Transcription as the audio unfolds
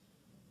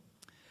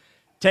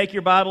Take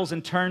your Bibles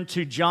and turn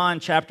to John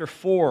chapter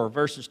 4,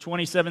 verses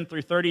 27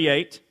 through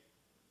 38.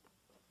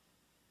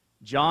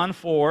 John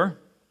 4,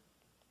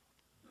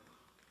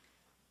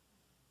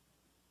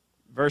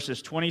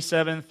 verses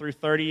 27 through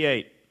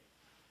 38.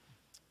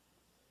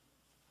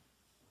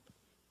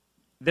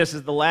 This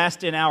is the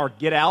last in our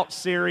Get Out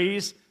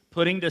series,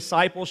 putting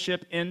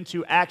discipleship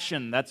into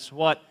action. That's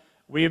what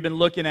we have been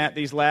looking at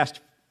these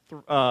last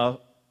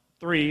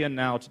three, and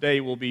now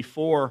today will be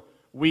 4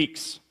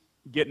 weeks,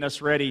 getting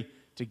us ready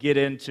to get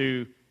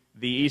into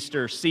the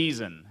Easter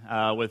season.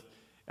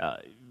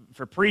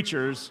 For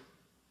preachers,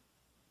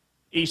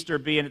 Easter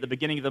being at the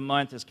beginning of the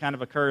month is kind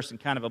of a curse and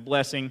kind of a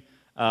blessing.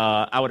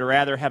 I would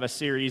rather have a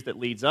series that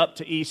leads up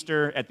to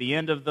Easter at the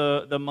end of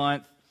the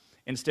month.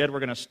 Instead, we're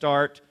going to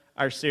start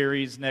our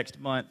series next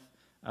month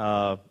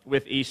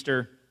with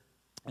Easter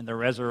and the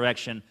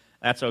resurrection.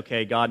 That's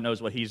okay. God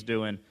knows what He's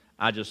doing.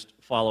 I just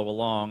follow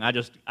along. I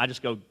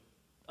just go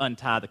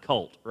untie the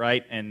colt,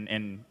 right?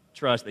 And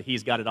trust that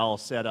He's got it all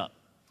set up.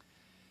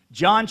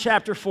 John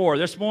chapter 4.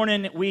 This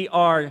morning we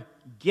are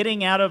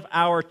getting out of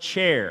our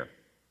chair.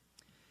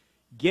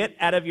 Get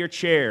out of your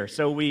chair.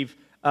 So we've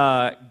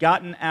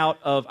gotten out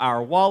of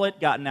our wallet,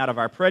 gotten out of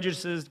our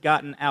prejudices,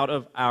 gotten out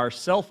of our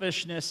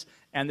selfishness,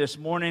 and this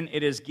morning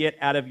it is get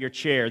out of your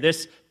chair.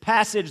 This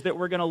passage that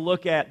we're going to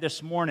look at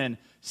this morning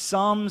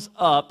sums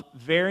up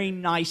very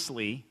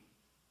nicely,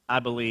 I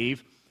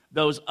believe,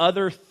 those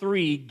other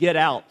 3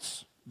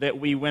 get-outs that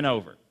we went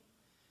over.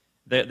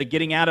 The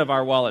getting out of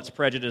our wallets,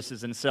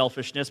 prejudices, and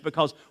selfishness,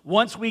 because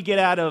once we get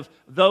out of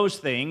those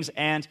things,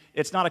 and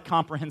it's not a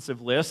comprehensive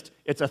list,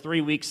 it's a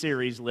 3-week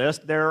series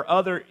list, there are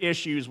other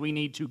issues we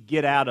need to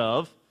get out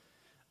of,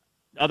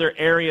 other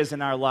areas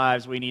in our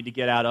lives we need to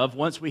get out of.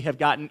 Once we have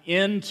gotten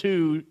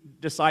into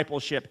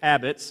discipleship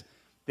habits,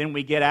 then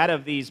we get out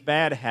of these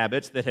bad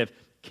habits that have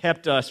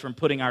kept us from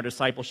putting our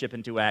discipleship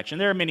into action.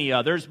 There are many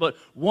others, but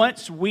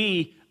once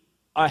we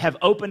have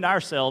opened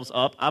ourselves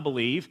up, I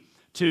believe,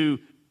 to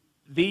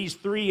these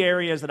 3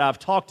 areas that I've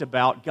talked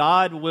about,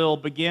 God will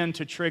begin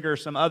to trigger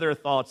some other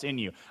thoughts in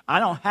you. I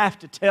don't have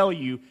to tell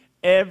you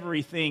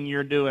everything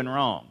you're doing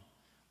wrong.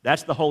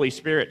 That's the Holy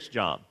Spirit's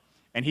job.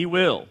 And He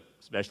will,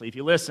 especially if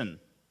you listen.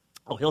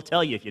 Oh, He'll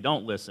tell you if you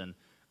don't listen,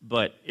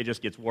 but it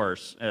just gets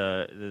worse.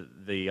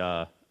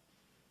 The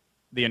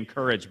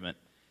encouragement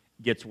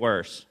gets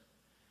worse.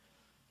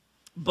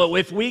 But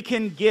if we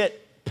can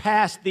get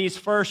past these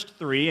first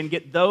 3 and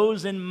get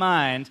those in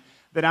mind,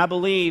 then I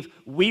believe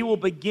we will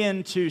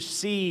begin to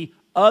see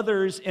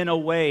others in a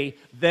way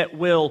that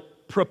will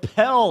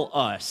propel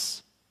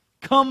us,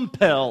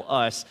 compel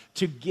us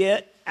to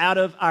get out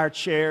of our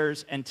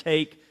chairs and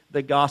take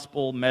the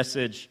gospel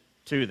message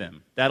to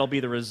them. That'll be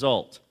the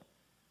result.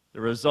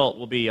 The result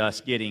will be us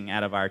getting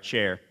out of our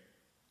chair.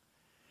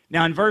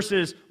 Now, in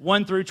verses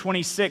 1 through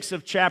 26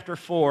 of chapter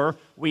 4,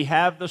 we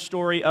have the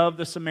story of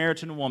the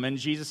Samaritan woman,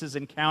 Jesus'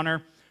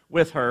 encounter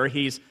with her.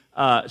 He's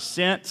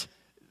sent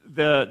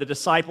the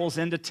disciples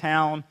into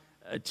town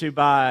to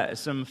buy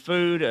some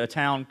food, a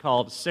town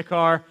called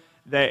Sychar.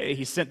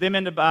 He sent them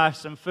in to buy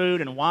some food,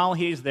 and while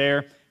he's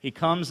there, he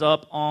comes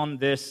up on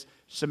this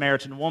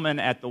Samaritan woman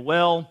at the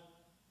well,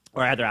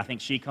 or rather, I think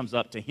she comes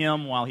up to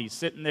him while he's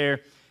sitting there,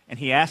 and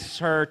he asks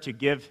her to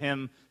give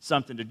him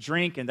something to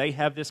drink, and they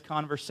have this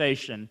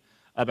conversation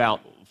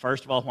about,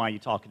 first of all, why are you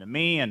talking to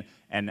me, and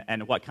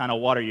what kind of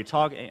water are you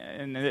talking,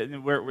 and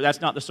that's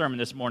not the sermon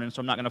this morning, so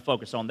I'm not going to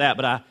focus on that,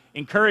 but I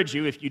encourage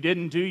you, if you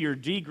didn't do your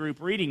D group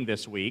reading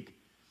this week,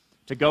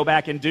 to go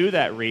back and do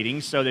that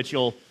reading so that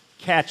you'll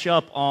catch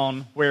up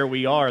on where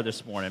we are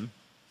this morning.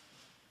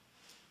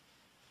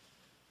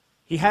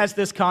 He has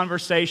this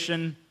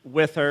conversation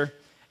with her,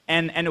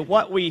 and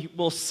what we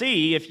will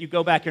see, if you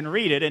go back and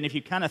read it, and if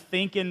you kind of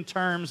think in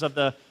terms of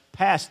the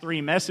past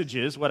 3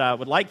 messages, what I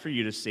would like for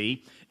you to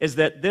see is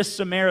that this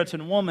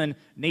Samaritan woman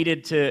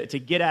needed to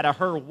get out of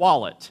her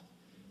wallet.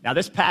 Now,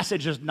 this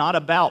passage is not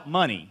about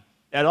money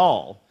at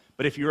all,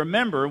 but if you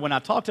remember, when I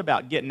talked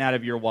about getting out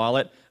of your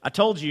wallet, I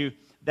told you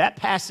that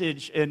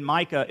passage in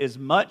Micah is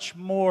much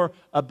more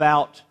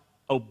about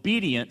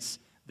obedience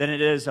than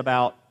it is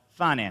about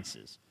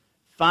finances.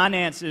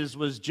 Finances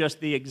was just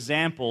the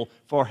example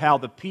for how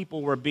the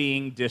people were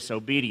being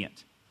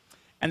disobedient.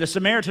 And the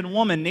Samaritan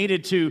woman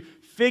needed to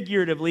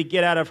figuratively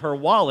get out of her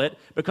wallet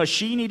because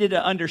she needed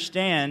to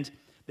understand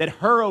that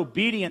her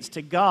obedience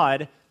to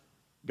God,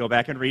 go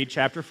back and read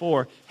chapter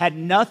 4, had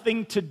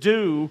nothing to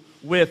do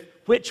with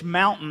which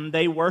mountain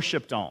they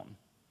worshiped on.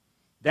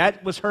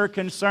 That was her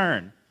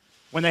concern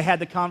when they had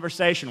the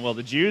conversation. Well,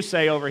 the Jews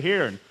say over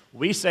here and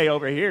we say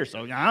over here, so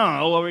I don't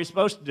know what we're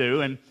supposed to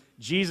do. And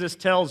Jesus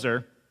tells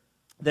her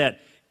that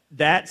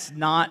that's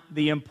not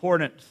the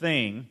important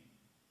thing.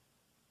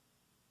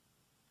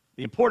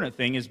 The important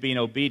thing is being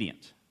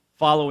obedient,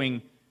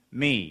 following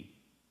me,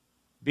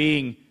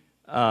 being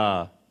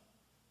a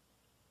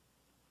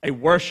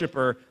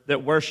worshiper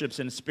that worships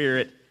in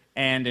spirit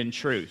and in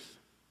truth.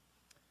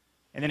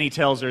 And then he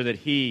tells her that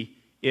he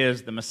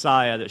is the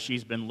Messiah that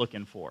she's been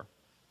looking for.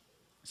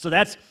 So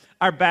that's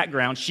our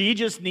background. She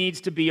just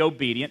needs to be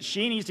obedient.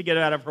 She needs to get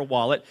it out of her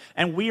wallet.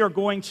 And we are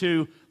going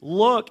to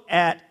look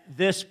at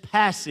this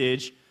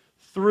passage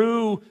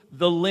through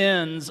the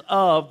lens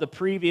of the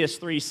previous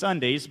 3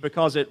 Sundays,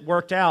 because it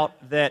worked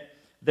out that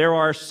there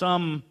are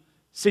some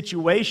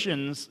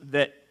situations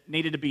that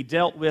needed to be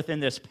dealt with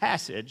in this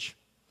passage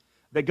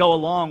that go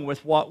along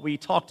with what we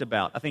talked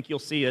about. I think you'll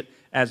see it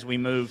as we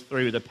move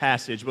through the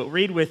passage. But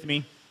read with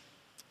me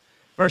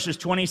verses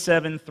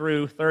 27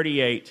 through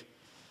 38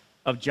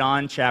 of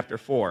John chapter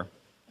 4.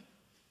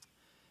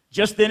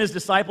 Just then his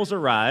disciples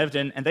arrived,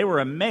 and they were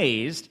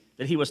amazed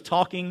that he was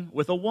talking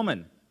with a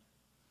woman.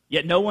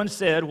 Yet no one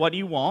said, "What do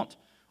you want?"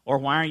 or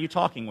 "Why are you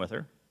talking with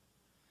her?"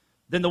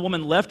 Then the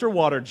woman left her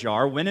water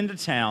jar, went into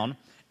town,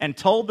 and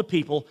told the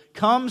people,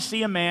 "Come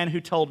see a man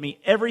who told me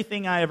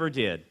everything I ever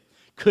did.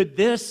 Could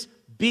this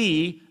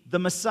be the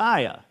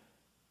Messiah?"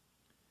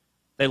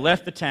 They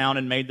left the town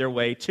and made their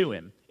way to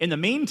him. In the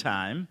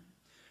meantime,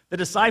 the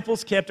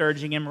disciples kept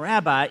urging him,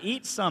 "Rabbi,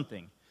 eat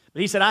something."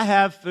 But he said, "I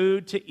have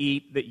food to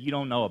eat that you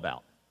don't know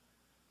about."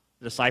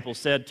 The disciples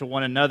said to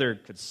one another,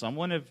 "Could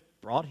someone have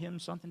brought him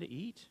something to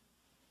eat?"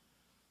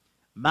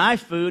 "My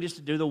food is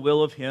to do the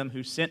will of him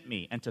who sent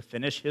me and to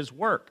finish his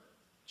work,"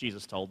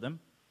 Jesus told them.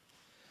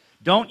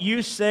 "Don't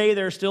you say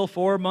there are still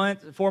 4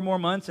 more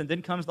months and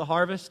then comes the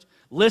harvest?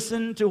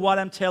 Listen to what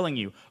I'm telling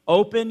you.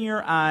 Open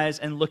your eyes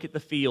and look at the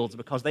fields,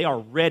 because they are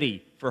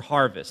ready for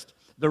harvest.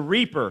 The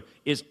reaper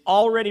is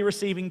already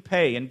receiving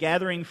pay and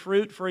gathering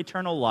fruit for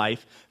eternal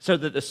life, so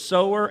that the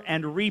sower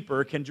and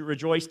reaper can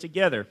rejoice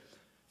together.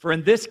 For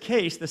in this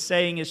case the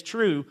saying is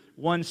true,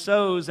 one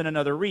sows and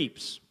another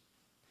reaps.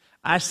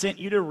 I sent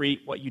you to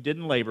reap what you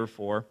didn't labor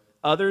for.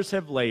 Others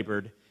have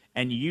labored,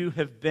 and you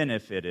have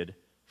benefited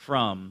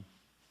from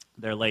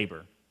their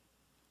labor."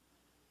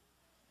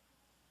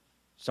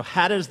 So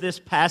how does this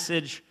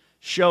passage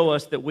show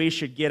us that we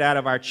should get out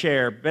of our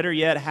chair? Better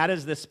yet, how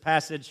does this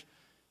passage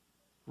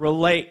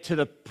relate to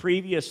the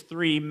previous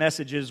 3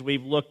 messages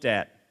we've looked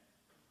at?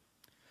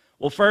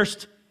 Well,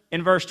 first,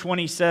 in verse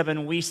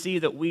 27, we see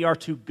that we are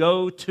to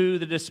go to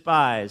the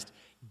despised.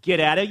 Get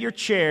out of your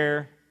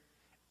chair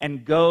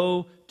and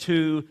go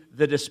to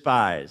the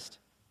despised.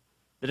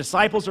 The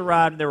disciples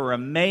arrived, and they were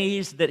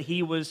amazed that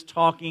he was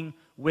talking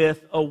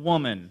with a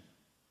woman.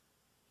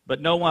 But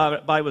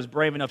nobody was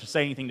brave enough to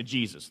say anything to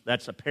Jesus.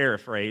 That's a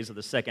paraphrase of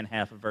the second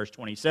half of verse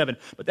 27,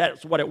 but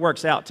that's what it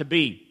works out to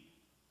be.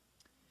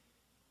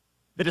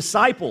 The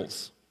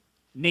disciples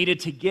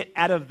needed to get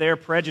out of their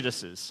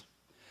prejudices.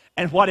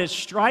 And what is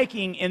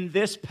striking in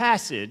this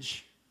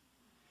passage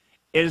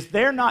is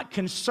they're not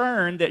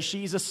concerned that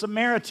she's a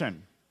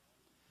Samaritan.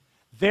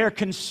 They're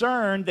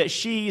concerned that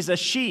she's a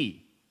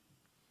she.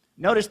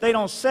 Notice they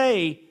don't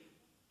say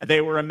they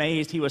were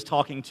amazed he was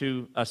talking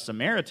to a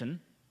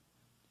Samaritan.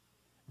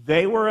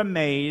 They were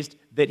amazed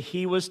that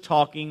he was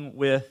talking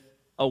with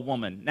a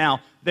woman.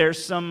 Now,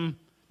 there's some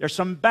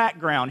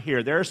background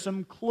here. There are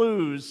some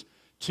clues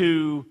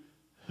to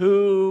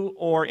who,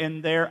 or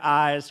in their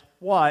eyes,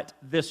 what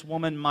this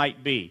woman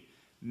might be.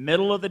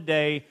 Middle of the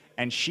day,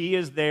 and she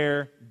is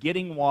there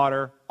getting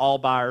water all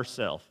by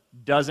herself.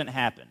 Doesn't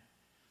happen.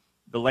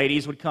 The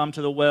ladies would come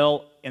to the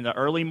well in the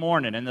early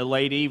morning and the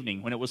late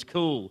evening when it was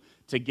cool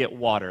to get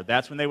water.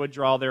 That's when they would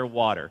draw their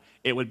water.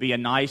 It would be a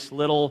nice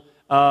little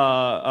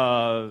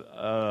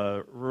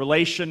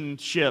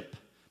relationship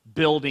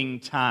building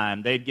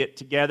time. They'd get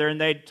together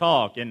and they'd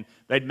talk, and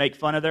they'd make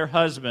fun of their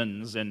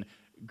husbands and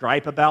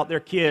gripe about their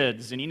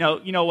kids. And you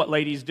know what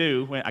ladies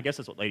do. I guess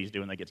that's what ladies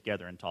do when they get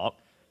together and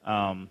talk.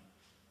 I'm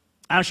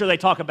sure they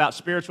talk about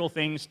spiritual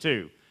things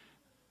too.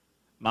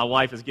 My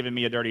wife has given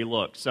me a dirty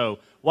look. So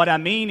what I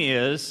mean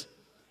is,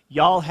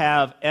 y'all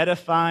have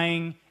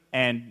edifying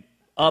and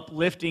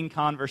uplifting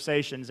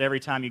conversations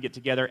every time you get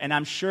together, and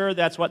I'm sure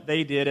that's what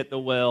they did at the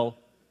well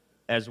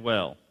as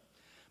well.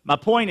 My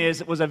point is,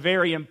 it was a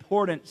very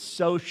important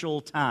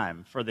social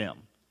time for them,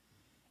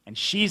 and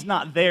she's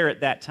not there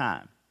at that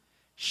time.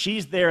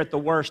 She's there at the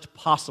worst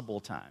possible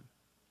time.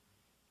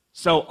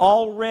 So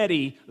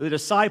already the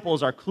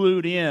disciples are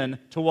clued in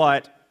to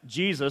what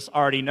Jesus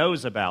already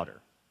knows about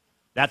her.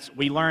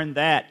 We learned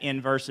that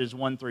in verses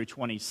 1 through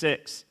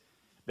 26,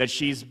 that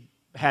she's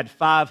had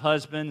 5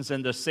 husbands,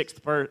 and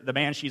the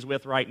man she's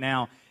with right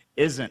now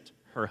isn't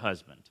her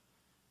husband.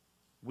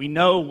 We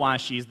know why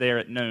she's there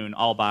at noon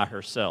all by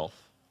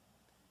herself.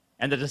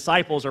 And the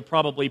disciples are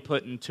probably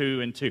putting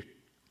 2 and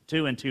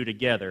 2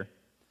 together.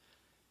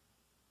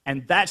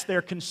 And that's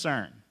their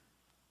concern.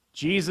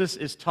 Jesus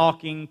is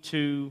talking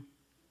to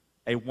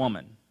a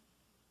woman.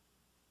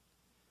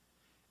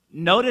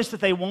 Notice that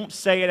they won't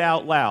say it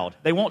out loud.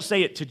 They won't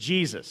say it to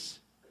Jesus.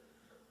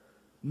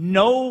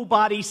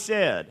 Nobody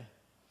said,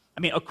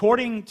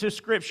 according to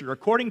Scripture,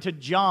 according to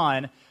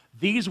John,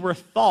 these were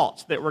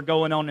thoughts that were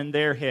going on in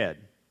their head.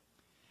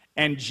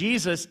 And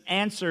Jesus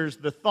answers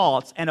the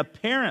thoughts, and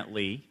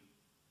apparently,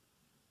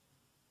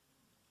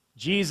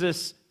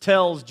 Jesus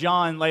tells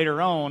John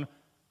later on,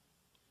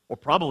 or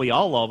probably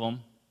all of them,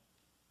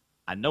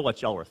 I know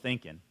what y'all were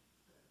thinking.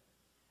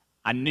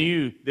 I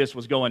knew this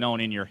was going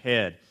on in your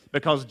head.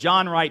 because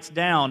John writes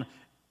down,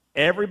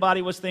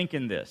 everybody was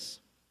thinking this.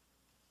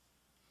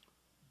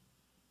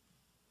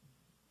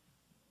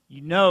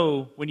 You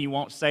know when you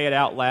won't say it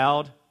out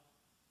loud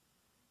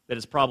that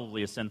it's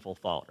probably a sinful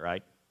thought,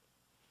 right?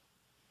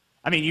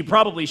 I mean, you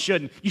probably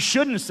shouldn't. You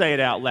shouldn't say it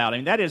out loud. I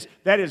mean,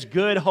 that is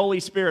good Holy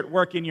Spirit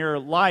work in your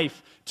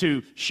life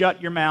to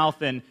shut your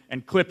mouth and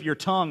clip your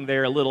tongue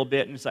there a little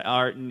bit and say,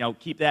 all right, no,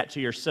 keep that to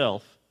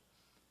yourself.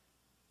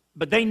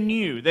 But they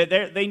knew,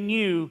 they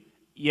knew,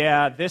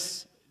 yeah,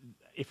 this,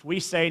 if we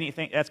say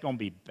anything, that's going to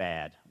be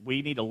bad.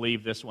 We need to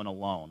leave this one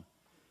alone.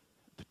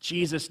 But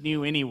Jesus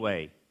knew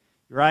anyway,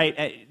 right?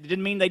 It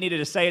didn't mean they needed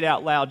to say it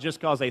out loud just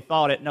because they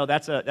thought it. No,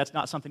 that's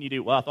not something you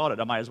do. Well, I thought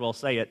it, I might as well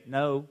say it.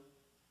 No,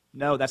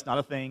 that's not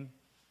a thing.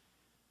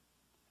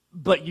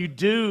 But you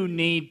do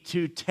need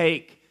to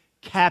take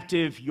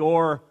captive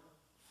your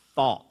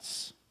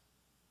thoughts.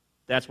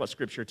 That's what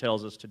Scripture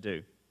tells us to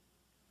do.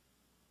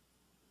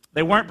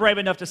 They weren't brave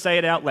enough to say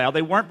it out loud.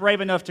 They weren't brave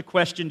enough to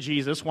question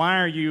Jesus. Why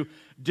are you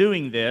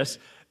doing this?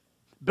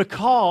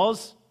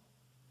 Because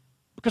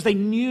they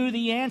knew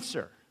the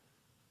answer.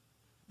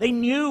 They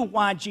knew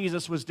why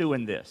Jesus was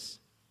doing this.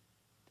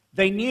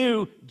 They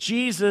knew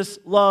Jesus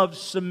loved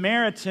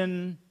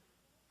Samaritan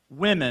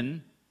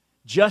women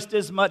just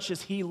as much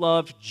as he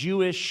loved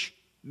Jewish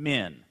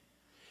men.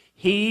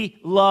 He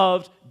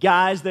loved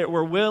guys that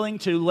were willing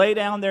to lay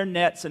down their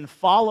nets and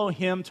follow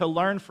him to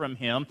learn from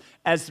him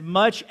as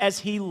much as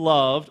he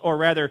loved, or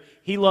rather,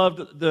 he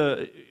loved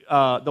the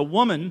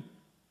woman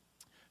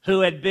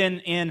who had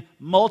been in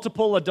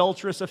multiple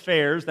adulterous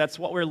affairs. That's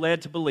what we're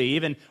led to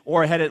believe,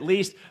 or had at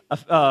least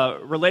a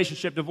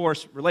relationship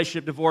divorce,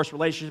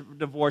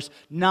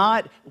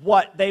 not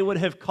what they would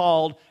have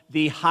called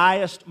the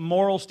highest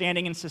moral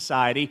standing in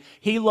society.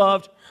 He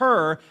loved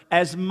her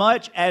as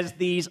much as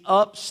these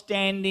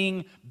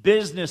upstanding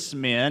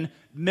businessmen,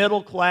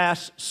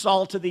 middle-class,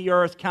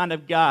 salt-of-the-earth kind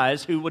of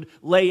guys who would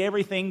lay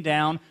everything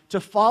down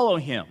to follow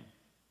him.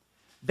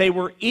 They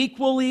were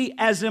equally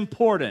as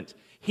important.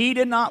 He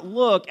did not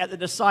look at the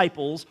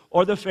disciples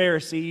or the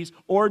Pharisees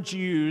or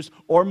Jews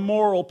or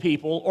moral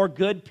people or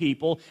good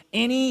people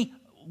any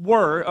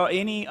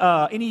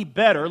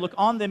better, look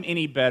on them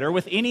any better,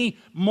 with any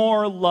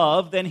more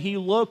love than he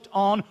looked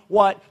on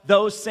what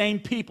those same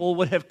people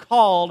would have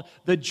called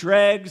the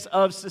dregs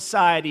of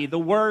society, the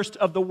worst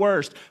of the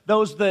worst,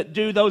 those that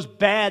do those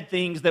bad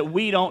things that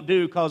we don't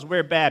do because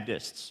we're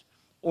Baptists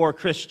or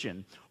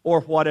Christian or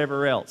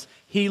whatever else.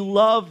 He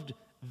loved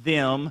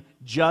them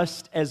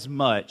just as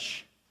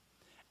much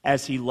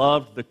as he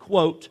loved the,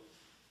 quote,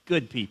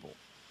 good people.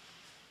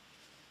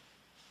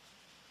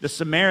 The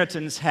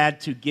Samaritans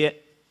had to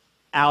get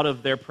out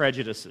of their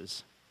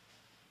prejudices.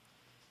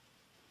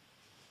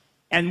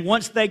 And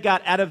once they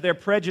got out of their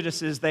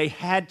prejudices, they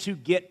had to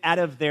get out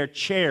of their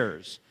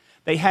chairs.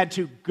 They had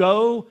to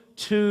go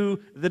to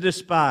the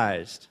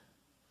despised.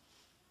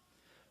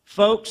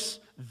 Folks,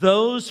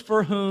 those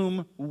for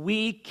whom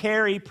we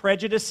carry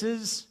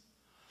prejudices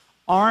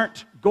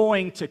aren't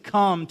going to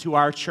come to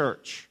our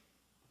church.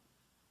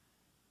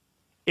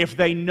 If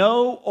they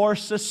know or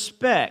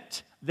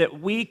suspect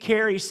that we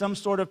carry some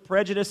sort of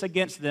prejudice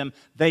against them,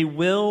 they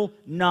will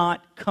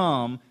not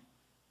come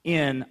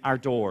in our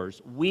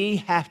doors. We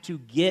have to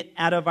get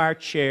out of our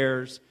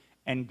chairs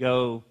and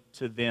go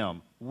to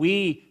them.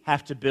 We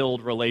have to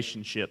build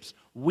relationships.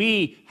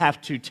 We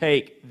have to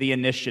take the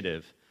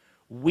initiative.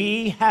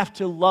 We have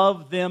to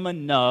love them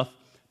enough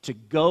to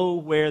go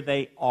where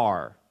they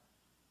are,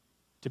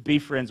 to be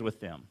friends with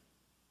them.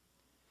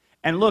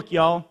 And look,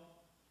 y'all,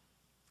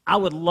 I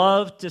would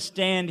love to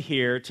stand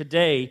here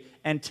today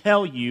and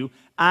tell you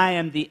I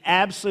am the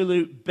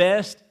absolute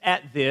best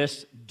at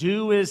this,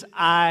 do as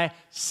I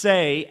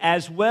say,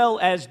 as well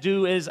as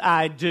do as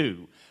I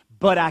do.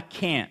 But I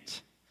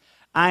can't.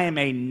 I am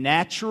a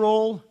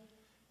natural,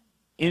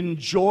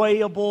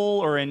 enjoyable,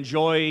 or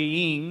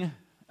enjoying,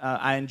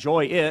 I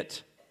enjoy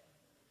it,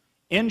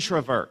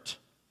 introvert.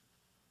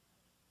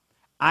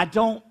 I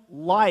don't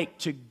like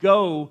to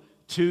go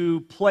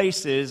to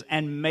places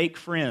and make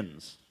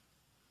friends.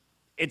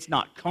 It's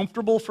not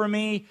comfortable for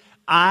me.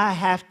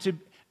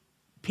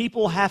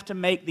 People have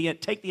to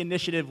take the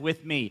initiative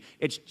with me.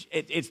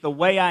 It's the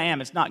way I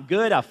am. It's not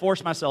good. I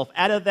forced myself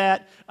out of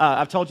that.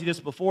 I've told you this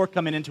before,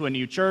 coming into a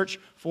new church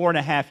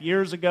 4.5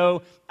 years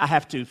ago. I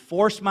have to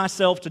force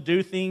myself to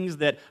do things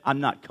that I'm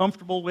not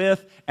comfortable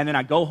with, and then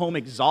I go home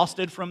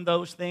exhausted from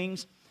those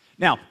things.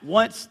 Now,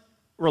 once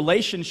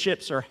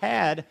relationships are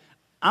had,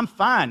 I'm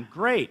fine,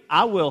 great.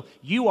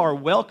 You are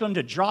welcome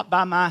to drop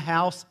by my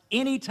house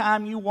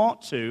anytime you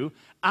want to.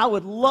 I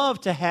would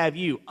love to have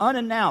you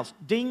unannounced.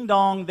 Ding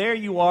dong, there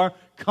you are.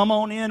 Come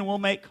on in, we'll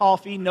make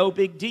coffee, no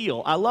big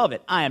deal. I love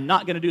it. I am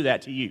not going to do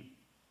that to you.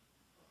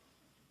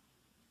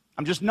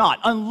 I'm just not.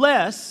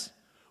 Unless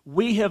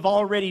we have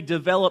already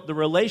developed the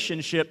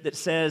relationship that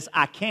says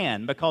I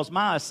can, because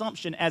my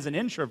assumption as an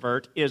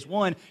introvert is,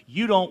 one,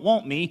 you don't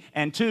want me,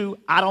 and two,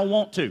 I don't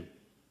want to.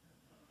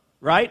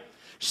 Right?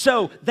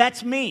 So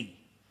that's me.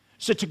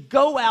 So to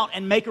go out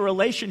and make a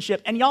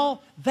relationship, and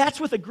y'all, that's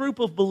with a group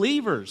of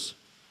believers.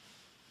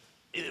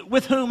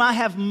 with whom I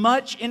have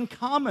much in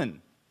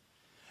common,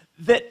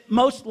 that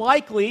most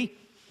likely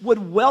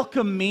would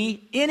welcome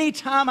me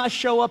anytime I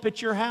show up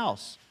at your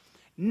house.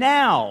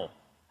 Now,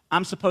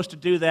 I'm supposed to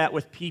do that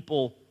with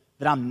people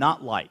that I'm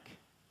not like.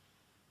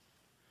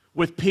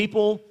 With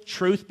people,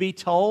 truth be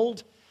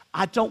told,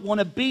 I don't want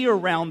to be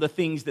around the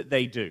things that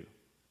they do.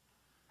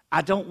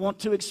 I don't want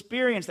to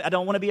experience it. I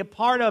don't want to be a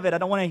part of it. I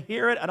don't want to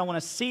hear it. I don't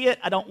want to see it.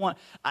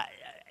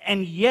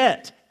 And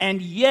yet,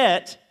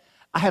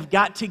 I have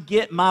got to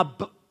get my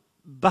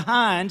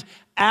behind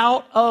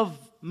out of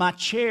my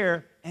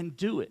chair and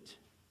do it.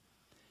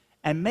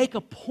 And make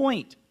a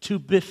point to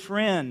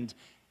befriend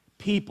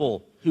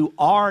people who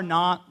are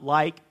not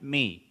like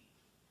me.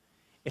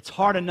 It's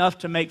hard enough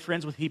to make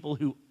friends with people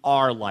who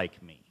are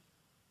like me.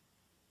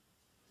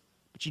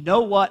 But you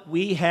know what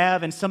we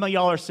have? And some of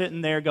y'all are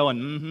sitting there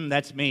going,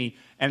 that's me.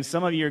 And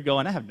some of you are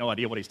going, I have no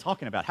idea what he's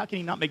talking about. How can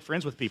he not make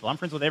friends with people? I'm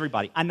friends with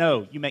everybody. I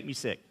know, you make me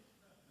sick.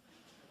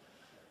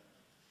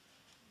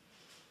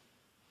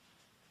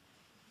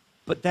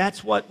 But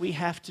that's what we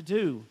have to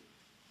do.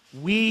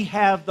 We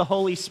have the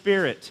Holy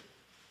Spirit.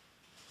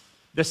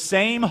 The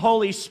same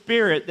Holy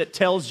Spirit that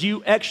tells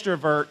you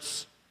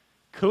extroverts,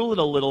 cool it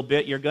a little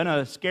bit, you're going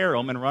to scare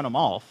them and run them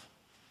off,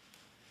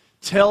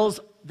 tells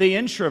the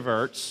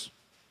introverts,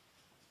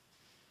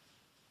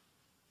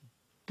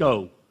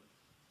 go,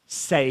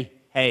 say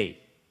hey,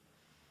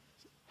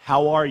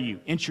 how are you?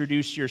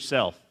 Introduce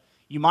yourself.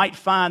 You might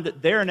find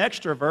that they're an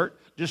extrovert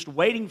just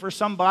waiting for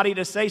somebody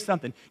to say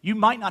something. You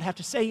might not have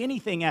to say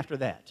anything after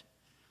that.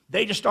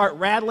 They just start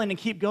rattling and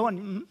keep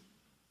going.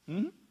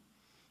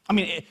 I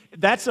mean,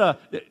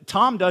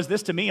 Tom does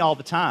this to me all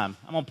the time.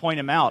 I'm going to point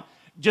him out.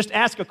 Just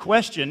ask a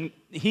question.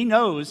 He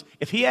knows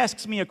if he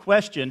asks me a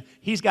question,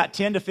 he's got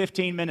 10 to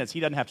 15 minutes. He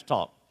doesn't have to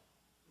talk.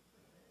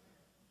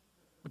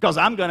 Because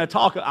I'm going to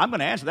talk, I'm going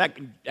to answer that.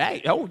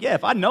 Hey, oh yeah,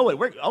 if I know it,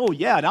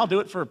 and I'll do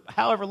it for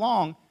however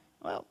long.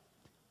 Well,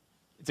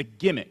 it's a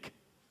gimmick.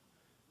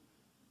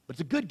 But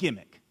it's a good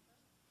gimmick.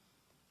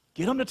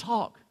 Get them to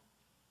talk.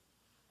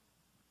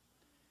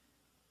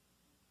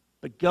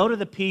 But go to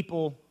the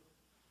people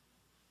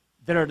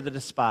that are the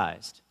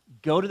despised.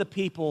 Go to the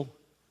people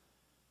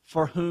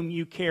for whom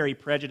you carry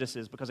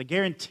prejudices, because I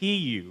guarantee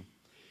you,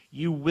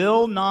 you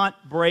will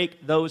not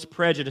break those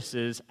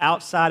prejudices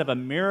outside of a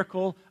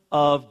miracle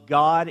of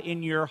God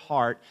in your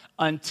heart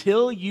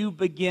until you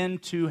begin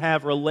to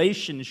have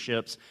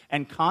relationships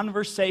and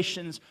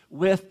conversations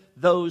with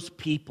those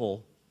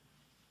people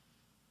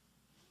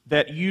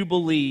that you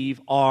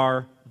believe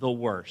are the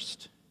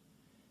worst.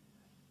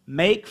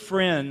 Make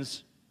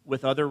friends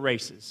with other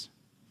races.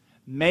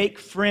 Make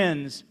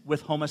friends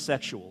with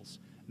homosexuals.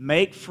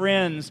 Make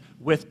friends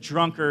with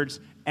drunkards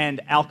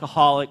and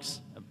alcoholics,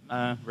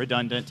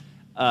 redundant,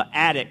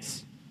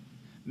 addicts.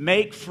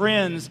 Make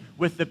friends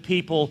with the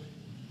people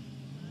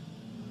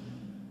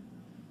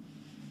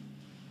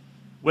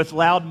with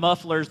loud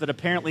mufflers that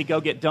apparently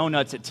go get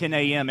donuts at 10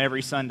 a.m.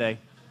 every Sunday.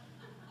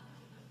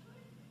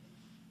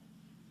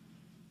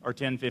 Or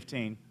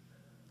 10:15.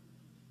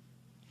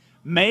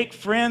 Make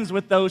friends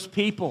with those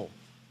people.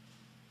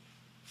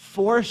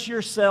 Force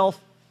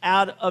yourself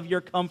out of your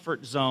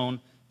comfort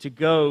zone to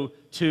go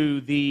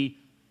to the,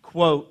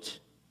 quote,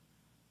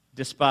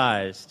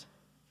 despised.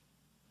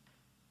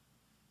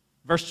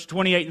 Verses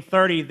 28 and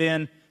 30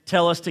 then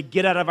tell us to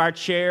get out of our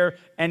chair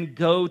and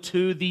go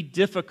to the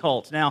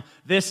difficult. Now,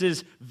 this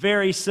is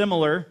very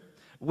similar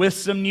with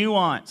some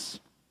nuance.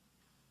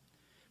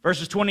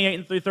 Verses 28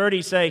 and through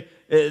 30 say,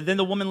 then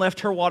the woman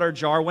left her water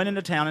jar, went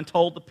into town, and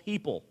told the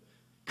people,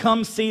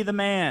 come see the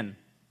man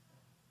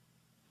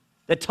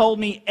that told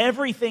me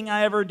everything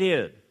I ever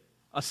did.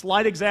 A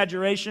slight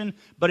exaggeration,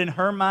 but in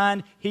her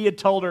mind, he had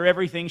told her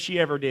everything she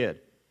ever did.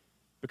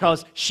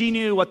 Because she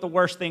knew what the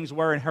worst things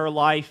were in her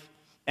life,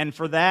 and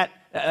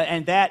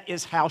that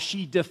is how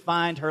she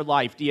defined her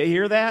life. Do you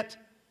hear that?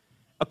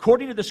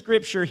 According to the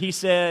Scripture, he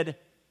said,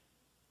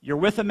 you're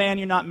with a man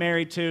you're not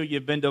married to,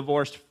 you've been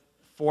divorced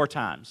 4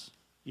 times.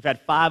 You've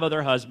had 5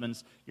 other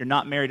husbands, you're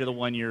not married to the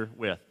one you're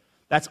with.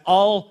 That's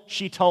all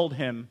she told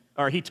him,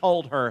 or he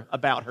told her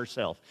about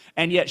herself.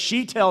 And yet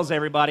she tells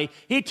everybody,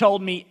 he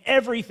told me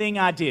everything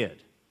I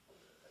did.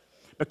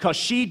 Because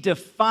she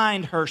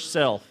defined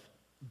herself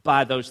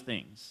by those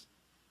things.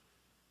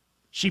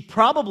 She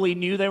probably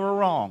knew they were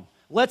wrong.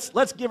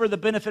 Let's give her the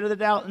benefit of the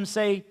doubt and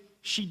say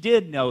she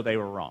did know they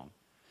were wrong.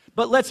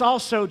 But let's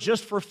also,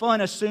 just for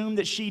fun, assume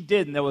that she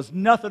didn't. There was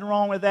nothing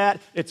wrong with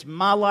that. It's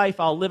my life.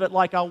 I'll live it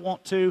like I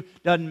want to.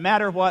 Doesn't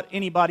matter what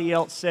anybody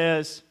else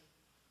says.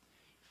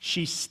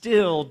 She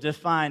still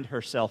defined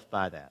herself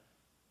by that.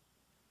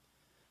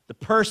 The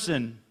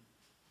person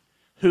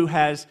who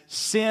has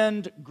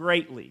sinned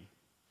greatly.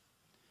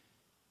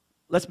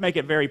 Let's make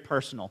it very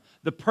personal.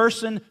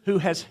 The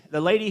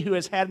lady who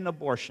has had an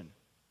abortion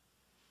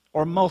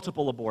or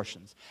multiple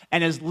abortions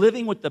and is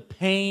living with the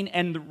pain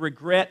and the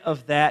regret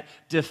of that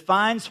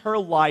defines her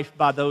life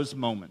by those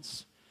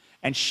moments.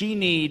 And she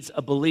needs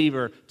a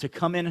believer to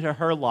come into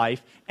her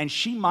life, and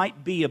she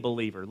might be a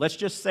believer. Let's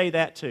just say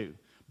that too.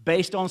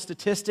 Based on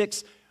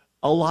statistics,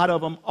 A lot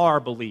of them are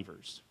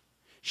believers.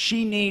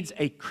 She needs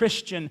a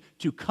Christian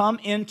to come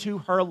into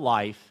her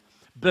life,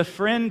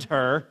 befriend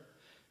her,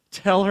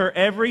 tell her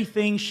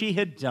everything she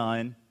had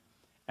done,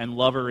 and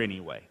love her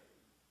anyway.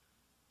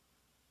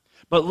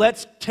 But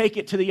let's take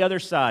it to the other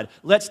side.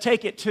 Let's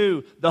take it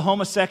to the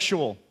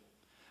homosexual,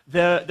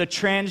 the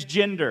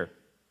transgender,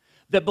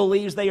 that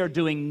believes they are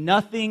doing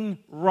nothing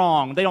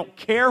wrong. They don't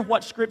care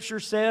what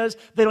Scripture says.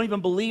 They don't even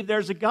believe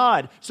there's a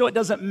God. So it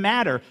doesn't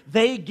matter.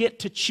 They get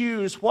to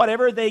choose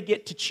whatever they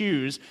get to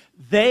choose.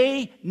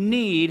 They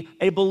need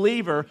a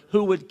believer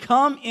who would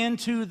come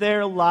into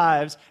their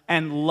lives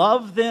and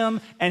love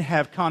them and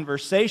have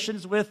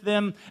conversations with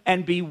them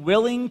and be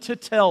willing to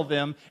tell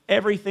them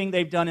everything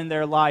they've done in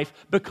their life,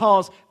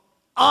 because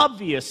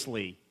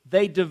obviously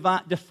they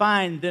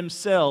define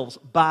themselves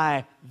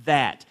by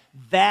that.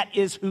 That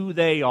is who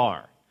they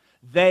are.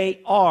 They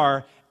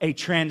are a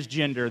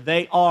transgender.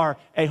 They are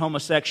a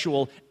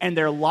homosexual, and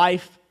their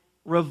life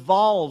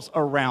revolves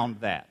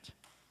around that.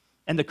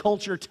 And the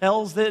culture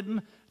tells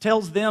them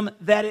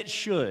that it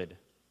should.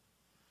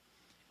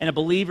 And a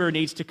believer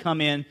needs to come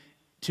in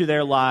to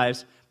their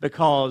lives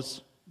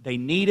because they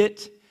need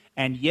it.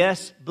 And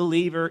yes,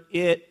 believer,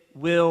 it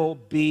will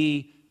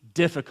be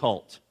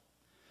difficult.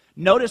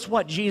 Notice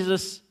what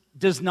Jesus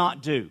does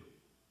not do.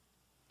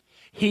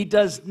 He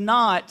does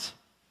not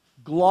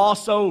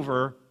gloss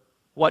over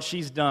what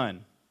she's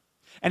done.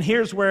 And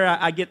here's where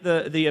I get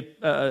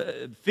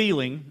the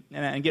feeling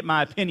and get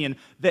my opinion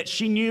that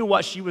she knew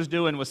what she was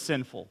doing was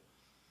sinful.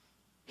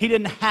 He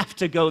didn't have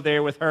to go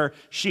there with her.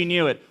 She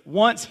knew it.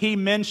 Once he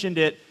mentioned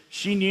it,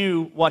 she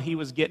knew what he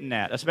was getting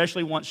at,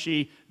 especially once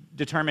she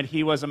determined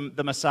he was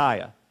the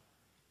Messiah.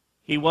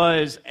 He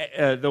was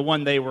the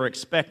one they were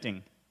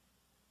expecting.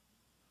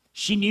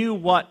 She knew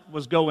what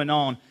was going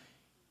on.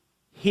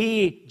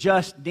 He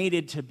just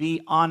needed to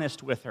be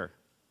honest with her.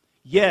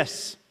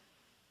 Yes,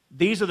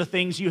 these are the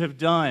things you have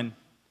done,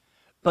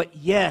 but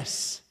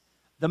yes,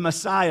 the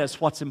Messiah is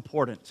what's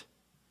important.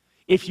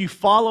 If you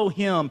follow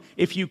Him,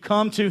 if you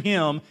come to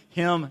Him,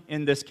 Him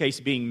in this case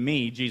being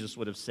me, Jesus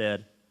would have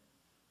said,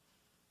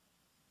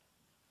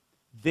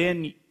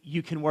 then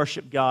you can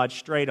worship God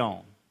straight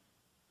on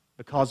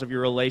because of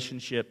your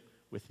relationship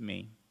with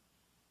me.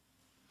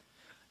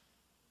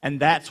 And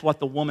that's what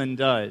the woman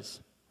does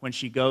when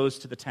she goes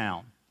to the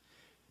town.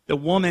 The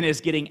woman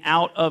is getting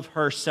out of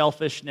her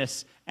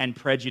selfishness and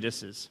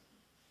prejudices.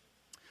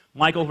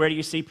 Michael, where do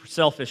you see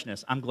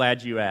selfishness? I'm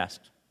glad you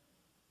asked.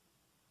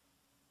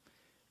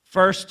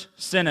 First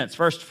sentence,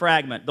 first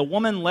fragment. The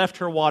woman left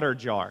her water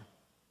jar.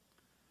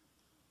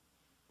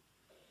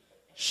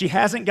 She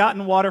hasn't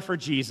gotten water for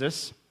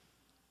Jesus,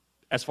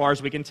 as far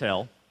as we can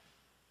tell.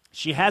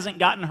 She hasn't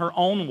gotten her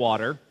own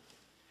water,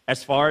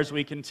 as far as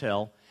we can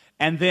tell.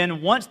 And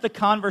then once the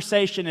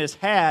conversation is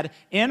had,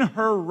 in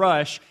her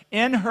rush,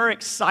 in her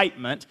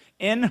excitement,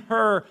 in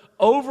her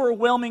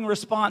overwhelming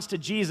response to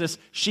Jesus,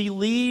 she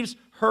leaves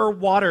her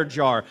water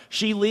jar.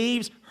 She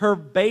leaves her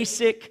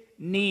basic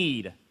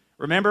need.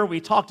 Remember, we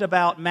talked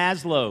about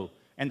Maslow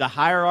and the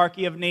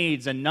hierarchy of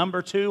needs, and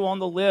number 2 on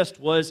the list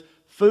was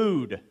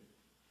food.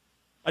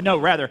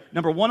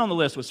 Number 1 on the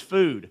list was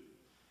food.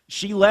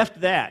 She left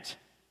that.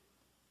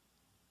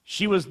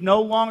 She was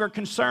no longer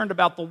concerned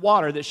about the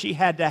water that she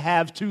had to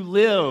have to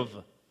live.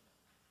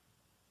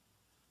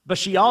 But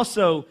she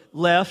also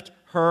left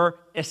her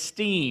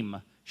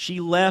esteem. She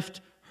left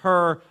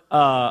her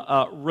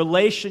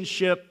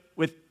relationship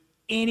with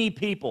any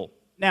people.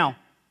 Now,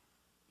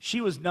 she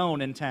was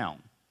known in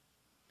town.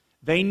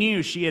 They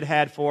knew she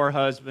had 5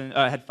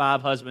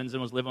 husbands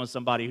and was living with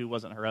somebody who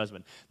wasn't her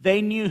husband.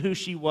 They knew who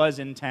she was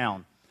in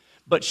town.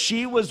 But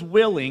she was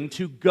willing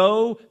to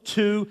go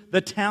to the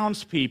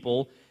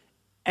townspeople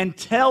and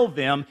tell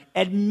them,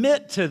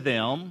 admit to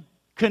them,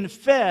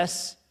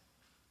 confess,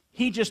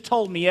 he just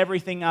told me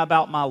everything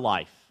about my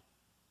life.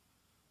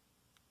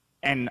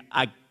 And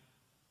I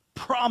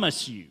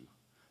promise you,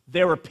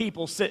 there were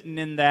people sitting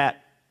in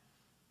that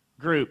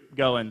group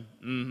going,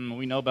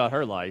 we know about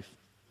her life.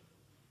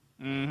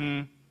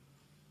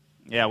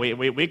 Yeah,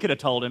 we could have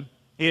told him.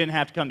 He didn't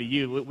have to come to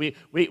you.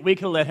 We could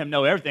have let him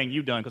know everything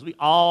you've done, because we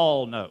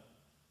all know.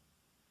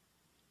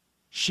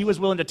 She was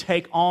willing to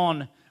take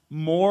on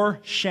more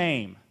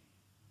shame,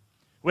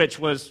 which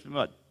was,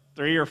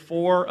 3 or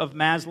 4 of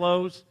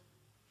Maslow's?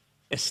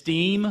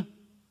 Esteem.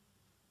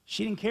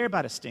 She didn't care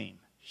about esteem.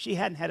 She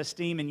hadn't had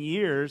esteem in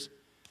years,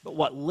 but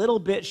what little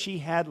bit she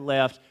had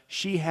left,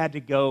 she had to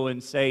go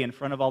and say in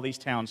front of all these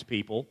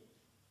townspeople,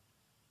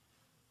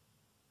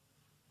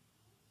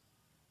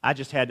 I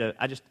just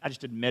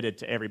admitted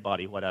to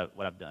everybody what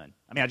I've done.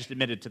 I just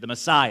admitted to the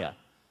Messiah,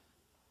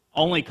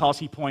 only because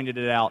he pointed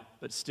it out,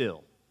 but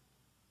still.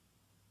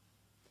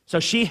 So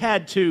she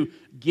had to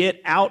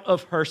get out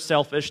of her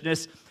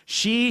selfishness.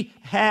 She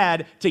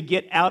had to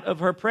get out of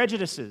her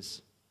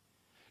prejudices.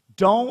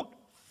 Don't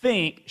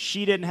think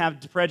she didn't have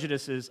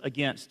prejudices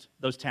against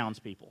those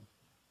townspeople.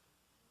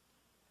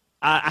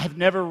 I have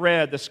never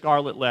read The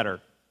Scarlet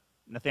Letter.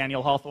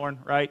 Nathaniel Hawthorne,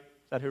 right?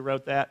 Is that who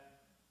wrote that?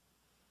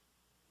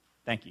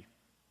 Thank you.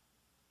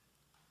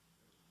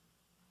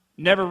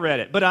 Never read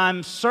it, but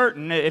I'm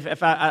certain,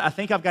 if I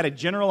think I've got a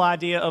general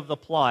idea of the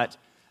plot,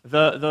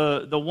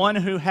 the one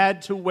who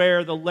had to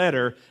wear the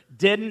letter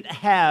didn't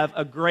have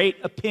a great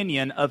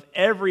opinion of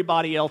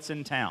everybody else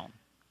in town.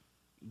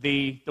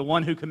 The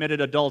one who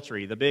committed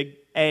adultery, the big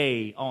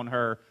A on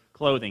her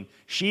clothing.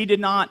 She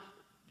did not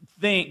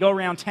go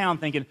around town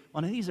thinking,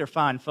 well, these are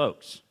fine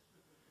folks.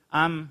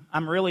 I'm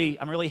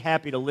really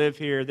happy to live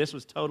here. This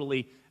was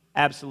totally,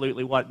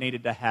 absolutely what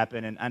needed to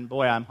happen, and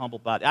boy, I'm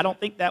humbled by it. I don't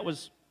think that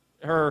was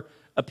her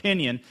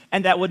opinion,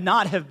 and that would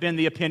not have been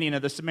the opinion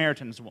of the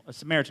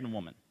Samaritan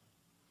woman.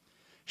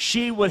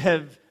 She would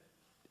have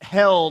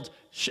held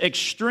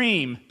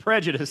extreme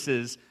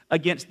prejudices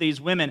against these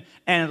women,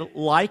 and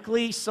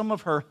likely some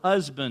of her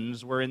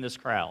husbands were in this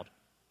crowd.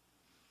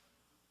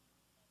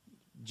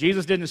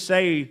 Jesus didn't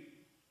say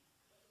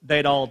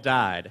they'd all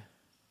died.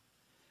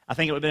 I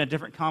think it would have been a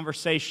different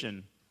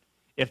conversation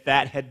if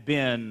that had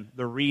been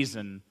the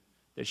reason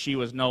that she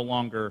was no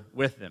longer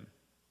with them.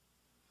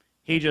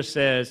 He just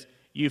says,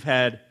 you've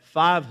had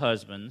 5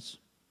 husbands,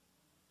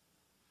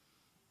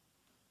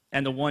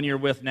 and the one you're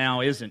with now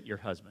isn't your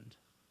husband.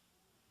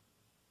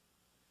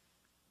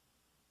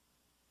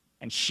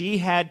 And she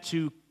had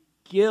to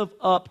give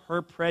up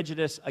her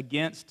prejudice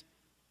against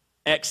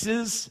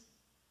exes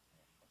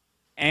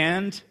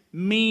and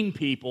mean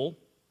people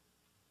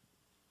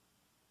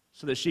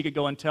so that she could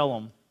go and tell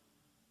them,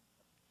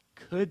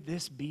 could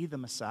this be the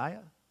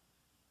Messiah?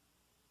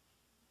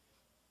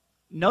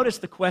 Notice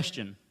the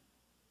question.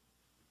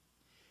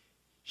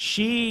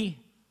 She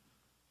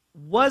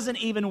wasn't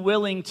even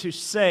willing to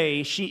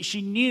say,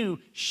 she knew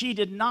she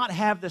did not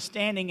have the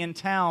standing in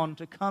town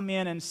to come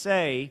in and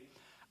say,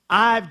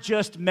 I've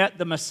just met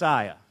the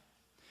Messiah.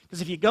 Because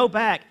if you go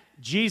back,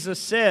 Jesus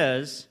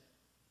says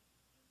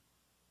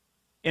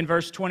in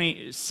verse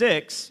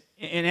 26,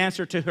 in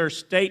answer to her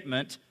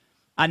statement,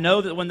 I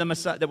know that when the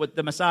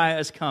Messiah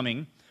is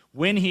coming,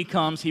 when he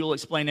comes, he will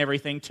explain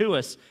everything to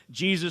us.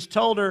 Jesus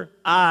told her,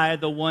 I,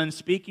 the one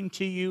speaking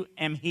to you,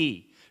 am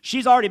he.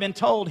 She's already been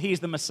told he's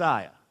the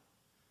Messiah.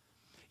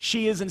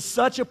 She is in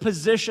such a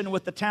position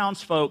with the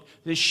townsfolk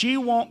that she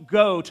won't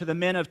go to the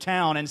men of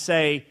town and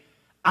say,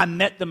 I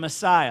met the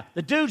Messiah.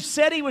 The dude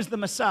said he was the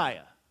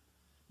Messiah.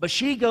 But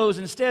she goes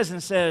instead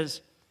and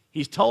says,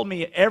 he's told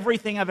me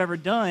everything I've ever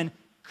done.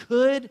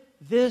 Could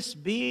this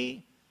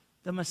be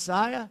the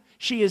Messiah?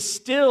 She is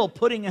still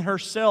putting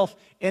herself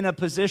in a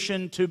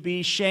position to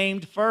be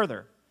shamed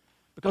further.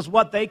 Because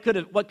what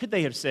could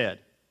they have said?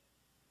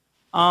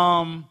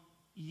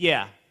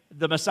 Yeah,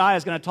 the Messiah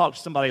is going to talk to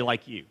somebody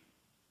like you.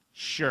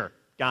 Sure,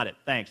 got it,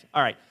 thanks.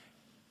 All right,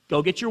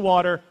 go get your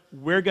water.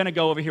 We're going to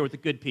go over here with the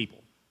good people.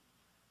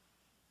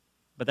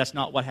 But that's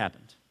not what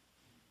happened.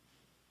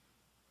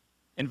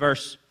 In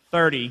verse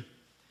 30,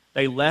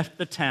 they left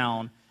the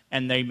town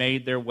and they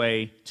made their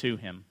way to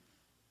him.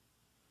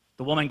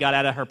 The woman got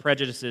out of her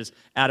prejudices,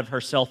 out of her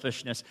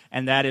selfishness,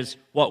 and that is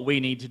what we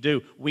need to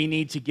do. We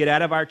need to get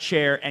out of our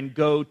chair and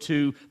go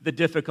to the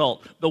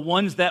difficult, the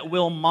ones that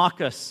will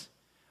mock us,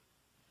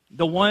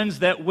 the ones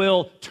that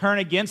will turn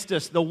against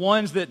us, the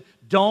ones that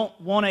don't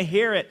want to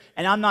hear it.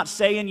 And I'm not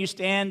saying you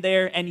stand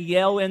there and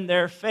yell in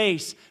their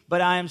face, but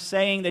I am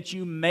saying that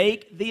you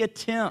make the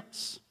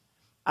attempts.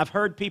 I've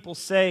heard people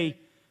say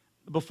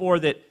before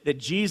that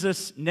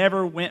Jesus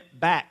never went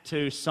back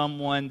to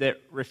someone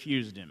that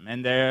refused him,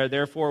 and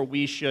therefore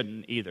we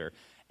shouldn't either.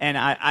 And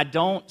I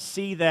don't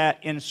see that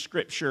in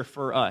Scripture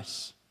for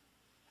us.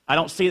 I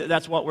don't see that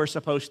that's what we're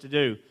supposed to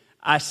do.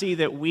 I see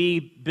that we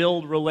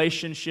build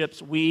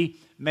relationships, we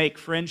make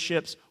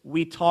friendships,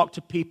 we talk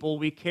to people,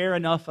 we care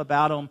enough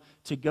about them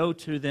to go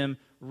to them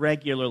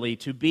regularly,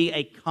 to be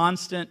a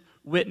constant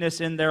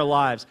witness in their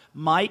lives.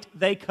 Might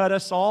they cut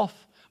us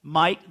off?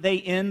 Might they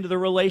end the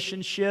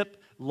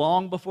relationship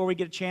long before we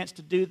get a chance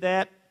to do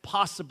that?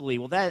 Possibly.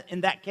 Well,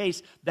 in that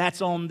case,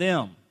 that's on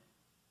them.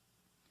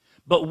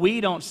 But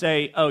we don't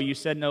say, oh, you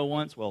said no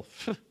once? Well,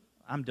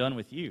 I'm done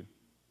with you.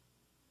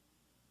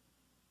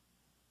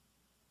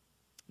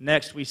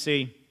 Next, we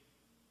see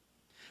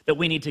that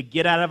we need to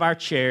get out of our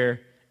chair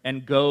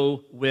and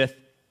go with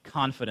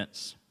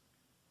confidence.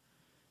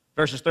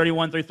 Verses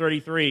 31 through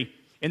 33.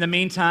 In the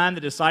meantime,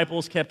 the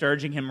disciples kept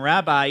urging him,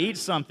 Rabbi, eat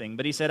something.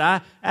 But he said,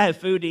 I have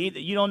food to eat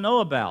that you don't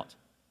know about.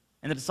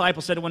 And the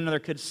disciples said to one another,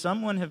 could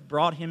someone have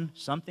brought him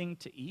something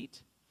to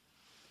eat?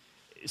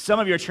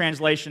 Some of your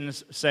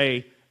translations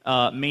say,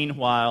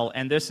 meanwhile,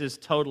 and this is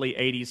totally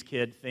 80s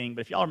kid thing,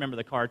 but if y'all remember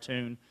the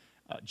cartoon,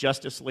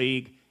 Justice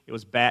League, it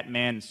was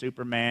Batman and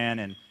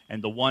Superman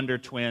and the Wonder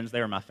Twins.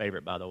 They were my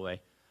favorite, by the way.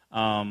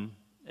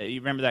 You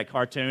remember that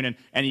cartoon?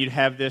 And you'd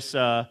have this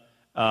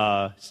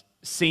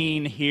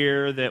scene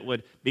here that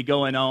would be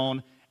going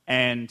on,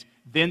 and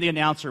then the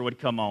announcer would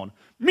come on.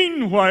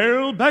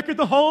 Meanwhile, back at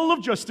the Hall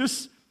of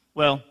Justice.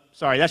 Well,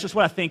 sorry, that's just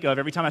what I think of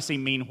every time I see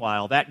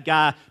meanwhile. That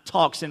guy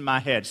talks in my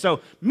head.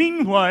 So,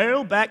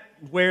 meanwhile, back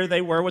where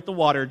they were with the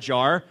water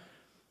jar,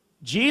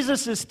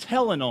 Jesus is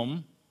telling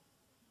them,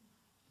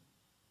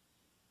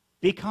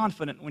 be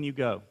confident when you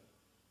go.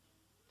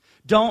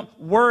 Don't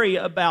worry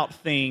about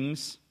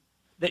things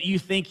that you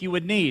think you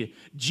would need.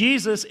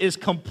 Jesus is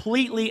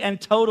completely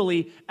and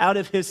totally out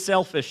of his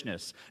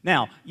selfishness.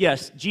 Now,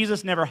 yes,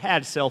 Jesus never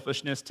had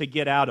selfishness to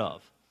get out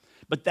of,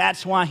 but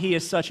that's why he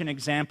is such an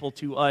example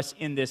to us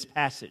in this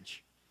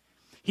passage.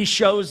 He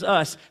shows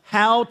us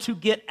how to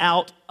get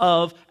out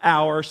of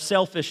our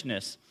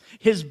selfishness.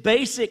 His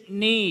basic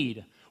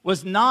need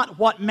was not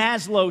what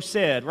Maslow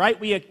said, right?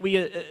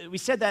 We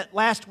said that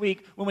last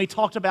week when we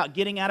talked about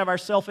getting out of our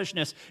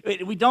selfishness.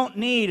 We don't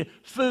need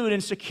food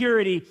and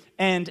security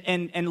and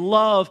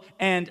love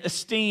and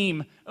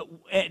esteem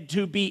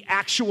to be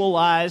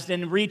actualized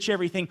and reach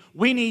everything.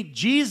 We need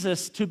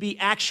Jesus to be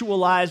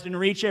actualized and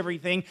reach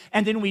everything,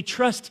 and then we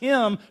trust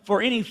him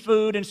for any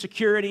food and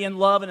security and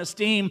love and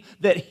esteem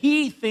that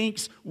he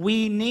thinks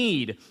we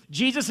need.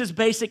 Jesus'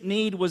 basic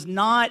need was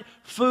not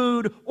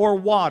food or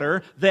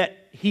water that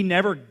he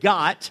never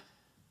got,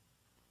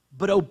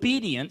 but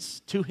obedience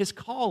to his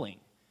calling.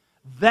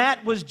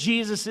 That was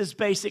Jesus'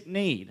 basic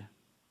need.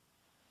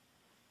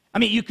 I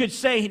mean, you could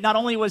say not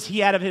only was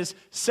he out of his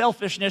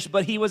selfishness,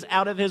 but he was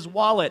out of his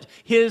wallet.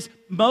 His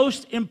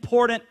most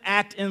important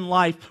act in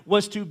life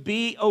was to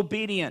be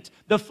obedient.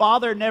 The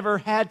Father never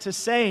had to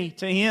say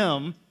to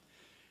him,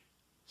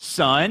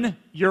 "Son,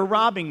 you're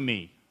robbing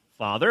me."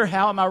 "Father,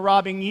 how am I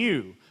robbing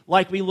you?"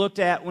 Like we looked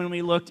at when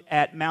we looked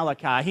at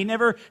Malachi. He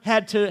never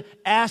had to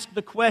ask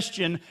the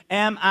question,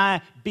 am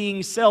I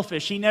being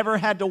selfish? He never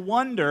had to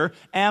wonder,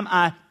 am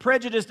I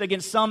prejudiced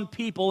against some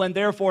people and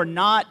therefore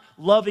not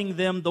loving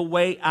them the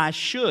way I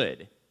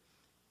should?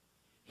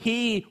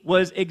 He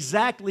was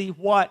exactly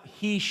what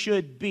he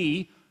should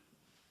be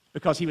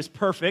because he was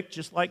perfect,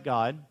 just like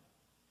God.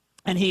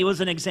 And he was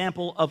an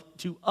example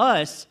to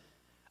us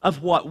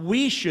of what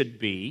we should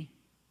be,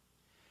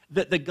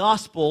 that the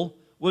gospel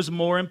was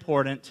more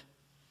important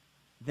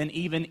than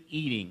even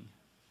eating.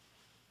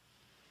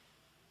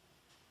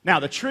 Now,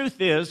 the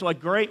truth is, a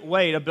great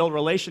way to build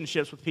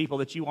relationships with people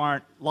that you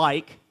aren't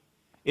like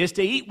is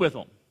to eat with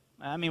them.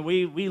 I mean,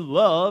 we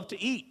love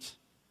to eat.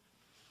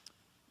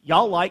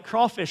 Y'all like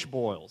crawfish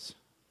boils.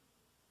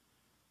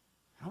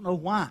 I don't know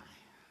why.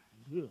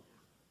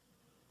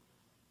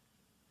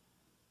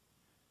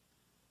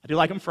 I do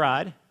like them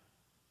fried.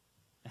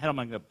 I had them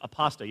on a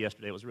pasta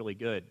yesterday. It was really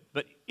good.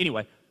 But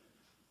anyway,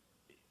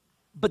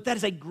 but that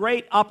is a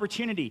great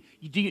opportunity.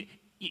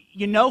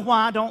 You know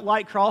why I don't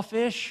like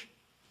crawfish?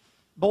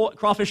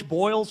 Crawfish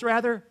boils,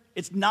 rather?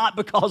 It's not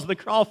because of the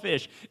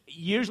crawfish.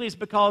 Usually it's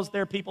because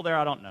there are people there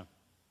I don't know.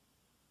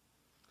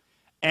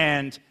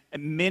 And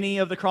many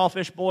of the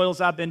crawfish boils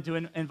I've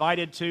been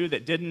invited to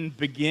that didn't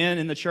begin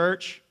in the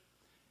church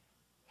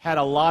had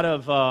a lot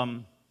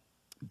of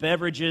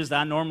beverages that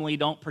I normally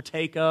don't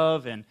partake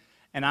of, and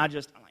I'm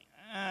like,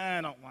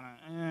 I don't want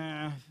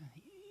to.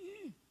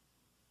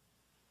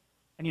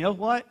 And you know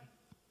what?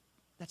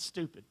 That's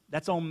stupid.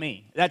 That's on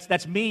me.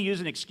 That's me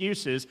using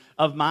excuses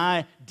of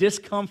my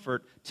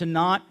discomfort to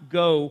not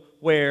go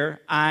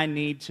where I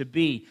need to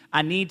be.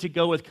 I need to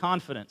go with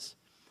confidence.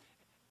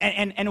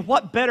 And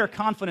what better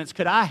confidence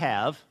could I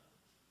have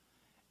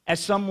as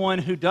someone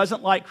who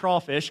doesn't like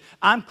crawfish?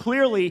 I'm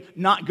clearly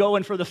not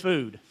going for the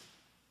food,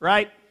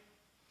 right?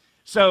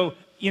 So,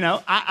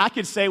 I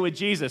could say with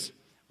Jesus,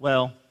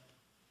 well,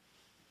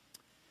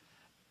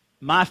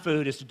 my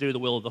food is to do the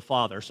will of the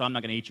Father, so I'm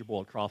not going to eat your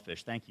boiled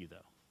crawfish. Thank you,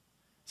 though.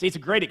 See, it's a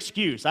great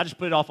excuse. I just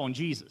put it off on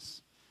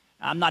Jesus.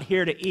 I'm not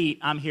here to eat.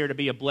 I'm here to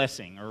be a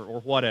blessing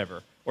or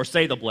whatever, or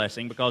say the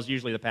blessing, because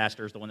usually the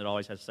pastor is the one that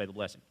always has to say the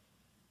blessing.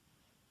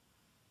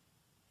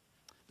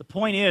 The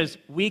point is,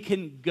 we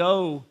can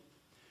go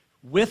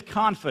with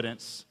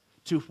confidence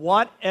to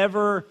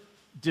whatever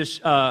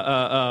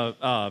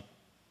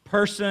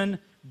person,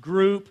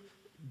 group,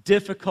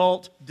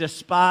 difficult,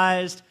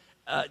 despised,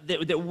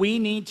 that we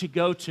need to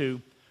go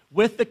to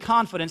with the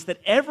confidence that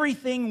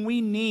everything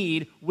we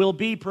need will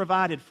be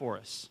provided for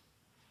us.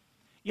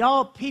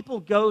 Y'all, people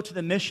go to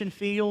the mission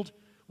field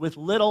with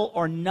little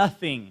or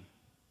nothing.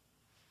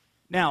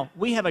 Now,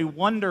 we have a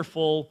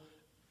wonderful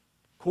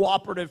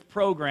cooperative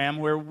program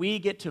where we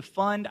get to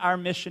fund our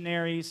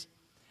missionaries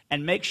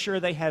and make sure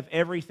they have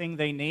everything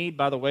they need.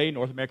 By the way,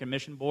 North American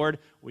Mission Board,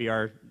 we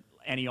are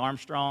Annie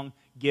Armstrong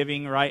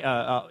giving,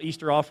 right?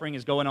 Easter offering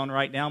is going on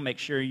right now. Make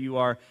sure you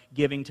are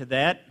giving to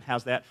that.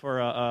 How's that for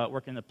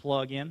working the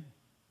plug in?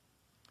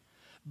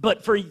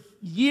 But for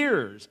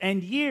years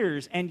and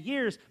years and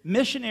years,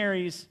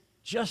 missionaries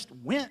just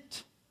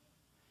went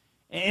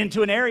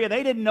into an area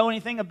they didn't know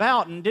anything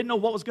about and didn't know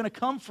what was going to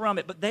come from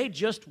it, but they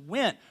just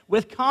went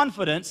with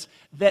confidence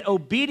that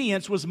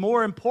obedience was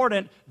more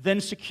important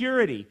than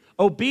security.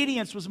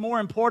 Obedience was more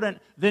important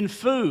than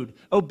food.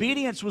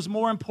 Obedience was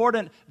more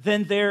important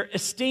than their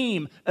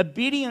esteem.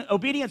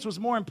 Obedience was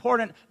more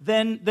important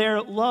than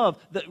their love.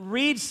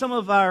 Read some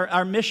of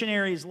our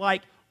missionaries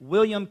like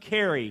William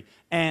Carey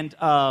and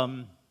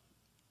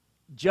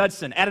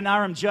Judson,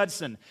 Adoniram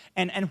Judson,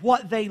 and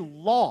what they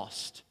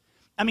lost.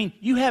 I mean,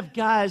 you have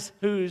guys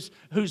whose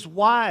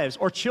wives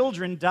or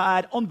children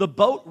died on the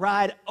boat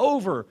ride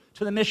over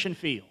to the mission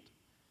field.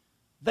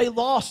 They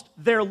lost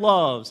their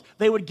loves.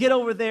 They would get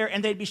over there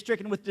and they'd be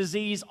stricken with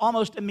disease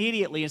almost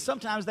immediately. And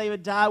sometimes they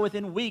would die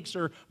within weeks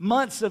or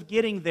months of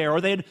getting there.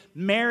 Or they'd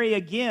marry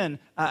again.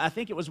 I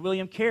think it was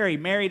William Carey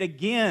married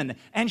again.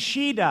 And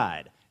she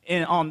died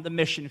on the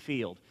mission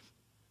field.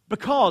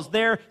 Because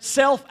their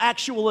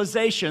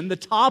self-actualization, the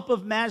top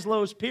of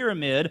Maslow's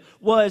pyramid,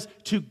 was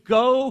to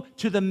go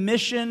to the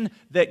mission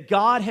that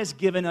God has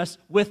given us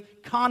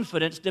with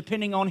confidence,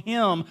 depending on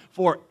Him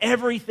for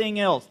everything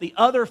else, the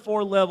other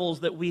 4 levels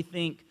that we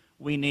think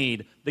we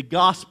need. The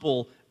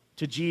gospel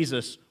to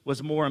Jesus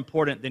was more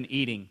important than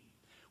eating.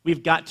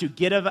 We've got to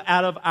get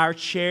out of our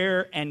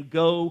chair and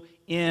go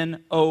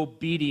in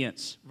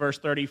obedience. Verse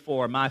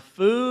 34, my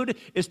food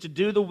is to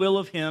do the will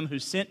of Him who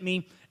sent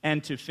me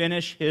and to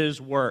finish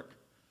His work.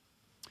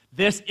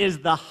 This is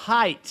the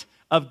height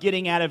of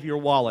getting out of your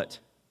wallet.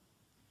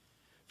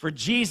 For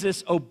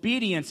Jesus,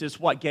 obedience is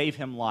what gave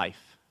Him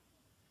life.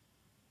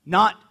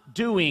 Not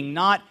doing,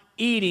 not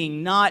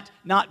eating, not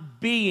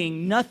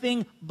being,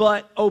 nothing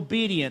but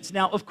obedience.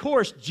 Now, of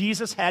course,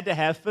 Jesus had to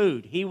have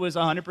food. He was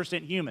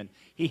 100% human.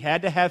 He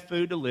had to have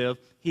food to live.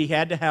 He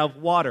had to have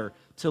water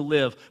to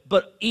live.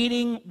 But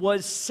eating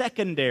was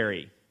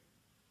secondary,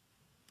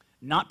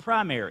 not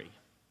primary.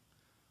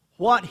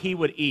 What He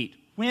would eat,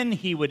 when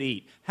He would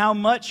eat, how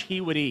much He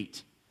would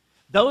eat.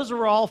 Those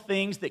are all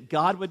things that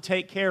God would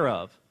take care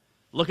of.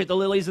 Look at the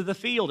lilies of the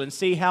field and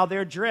see how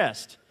they're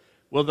dressed.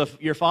 Will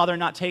your Father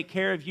not take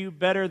care of you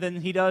better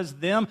than He does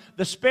them?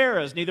 The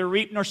sparrows neither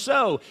reap nor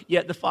sow,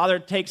 yet the Father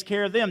takes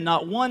care of them.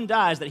 Not one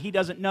dies that He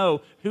doesn't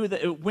know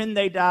when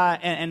they die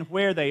and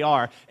where they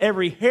are.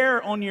 Every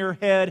hair on your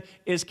head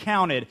is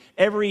counted.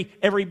 Every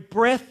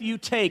breath you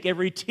take,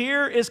 every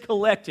tear is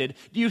collected.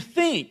 Do you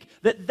think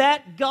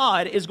that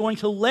God is going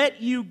to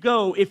let you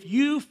go if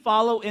you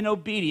follow in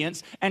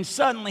obedience and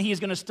suddenly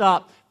He's going to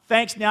stop?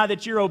 Thanks, now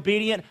that you're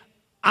obedient,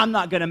 I'm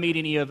not going to meet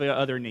any of your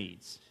other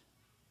needs.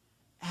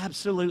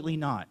 Absolutely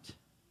not.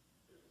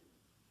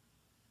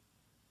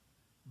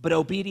 But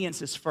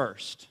obedience is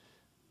first.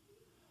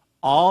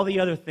 All the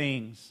other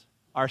things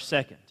are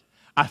second.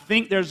 I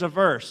think there's a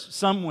verse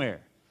somewhere.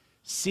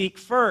 Seek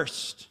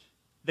first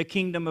the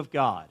kingdom of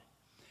God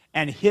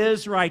and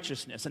His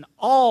righteousness. And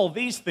all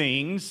these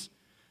things,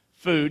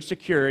 food,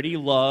 security,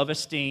 love,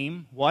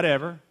 esteem,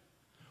 whatever,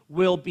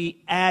 will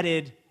be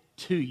added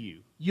to you.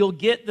 You'll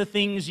get the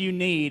things you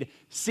need.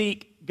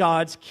 Seek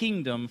God's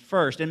kingdom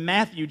first. In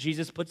Matthew,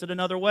 Jesus puts it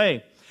another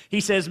way.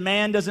 He says,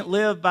 man doesn't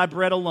live by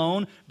bread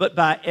alone, but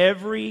by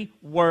every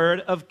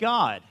word of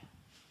God.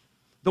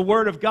 The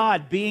word of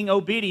God being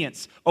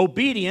obedience.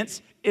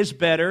 Obedience is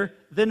better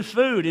than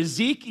food.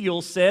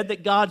 Ezekiel said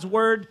that God's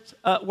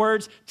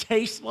words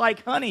taste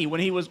like honey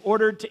when he was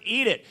ordered to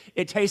eat it.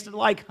 It tasted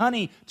like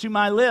honey to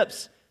my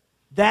lips.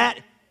 That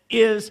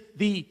is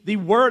the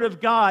word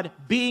of God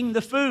being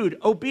the food.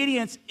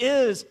 Obedience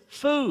is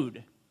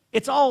food.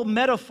 It's all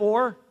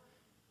metaphor,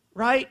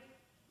 right?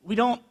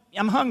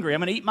 I'm hungry, I'm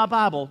going to eat my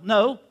Bible.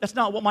 No, that's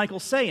not what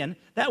Michael's saying.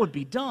 That would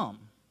be dumb.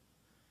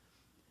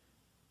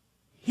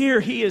 Here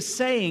he is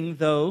saying,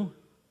 though,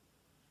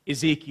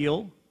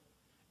 Ezekiel,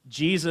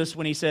 Jesus,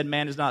 when he said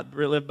man does not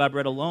live by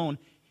bread alone,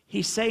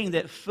 he's saying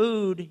that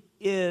food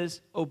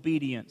is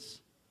obedience.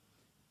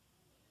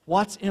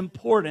 What's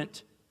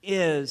important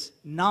is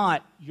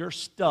not your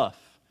stuff,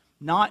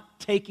 not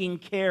taking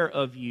care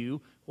of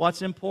you.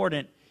 What's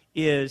important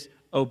is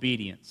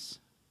obedience.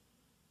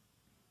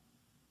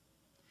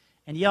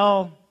 And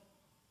y'all,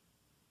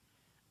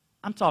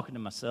 I'm talking to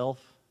myself.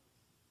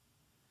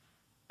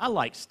 I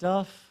like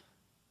stuff.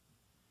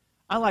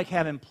 I like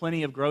having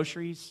plenty of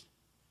groceries.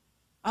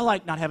 I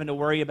like not having to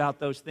worry about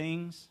those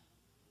things.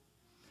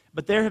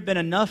 But there have been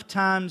enough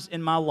times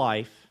in my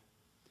life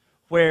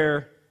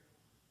where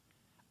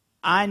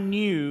I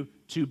knew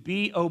to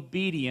be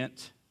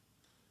obedient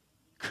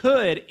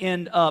could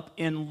end up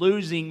in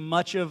losing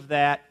much of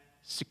that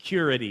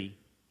security.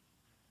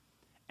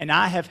 And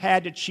I have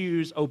had to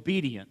choose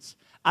obedience.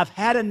 I've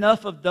had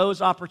enough of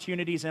those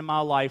opportunities in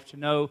my life to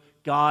know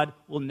God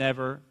will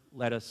never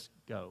let us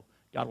go.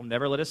 God will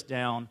never let us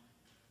down.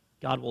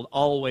 God will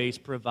always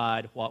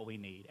provide what we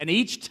need. And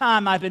each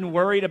time I've been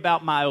worried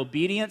about my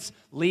obedience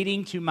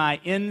leading to my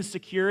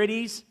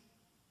insecurities,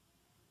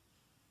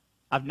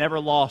 I've never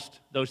lost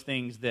those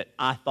things that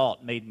I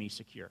thought made me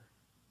secure.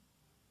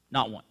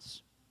 Not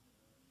once.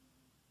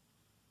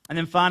 And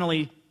then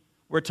finally,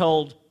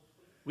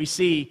 we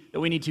see that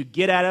we need to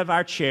get out of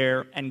our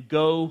chair and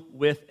go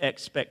with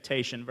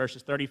expectation.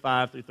 Verses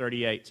 35 through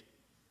 38.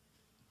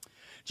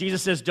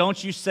 Jesus says,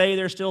 don't you say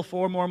there's still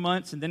 4 more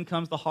months and then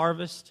comes the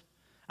harvest?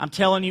 I'm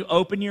telling you,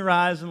 open your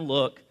eyes and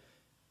look.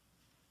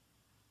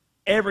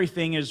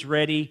 Everything is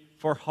ready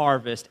for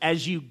harvest.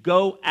 As you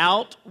go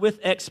out with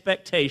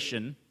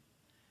expectation,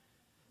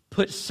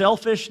 put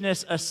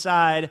selfishness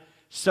aside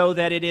so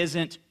that it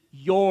isn't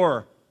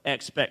your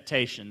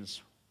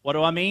expectations. What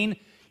do I mean?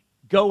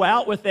 Go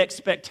out with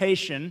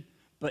expectation,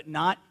 but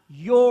not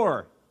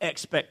your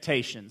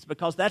expectations,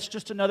 because that's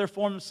just another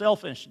form of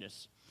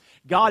selfishness.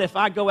 God, if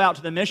I go out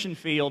to the mission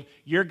field,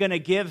 you're going to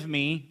give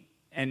me,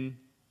 and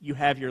you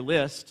have your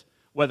list,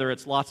 whether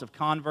it's lots of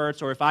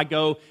converts or if I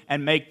go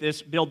and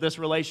build this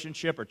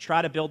relationship or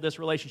try to build this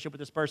relationship with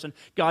this person,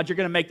 God, you're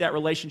going to make that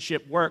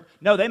relationship work.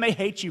 No, they may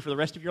hate you for the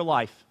rest of your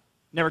life,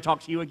 never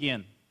talk to you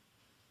again.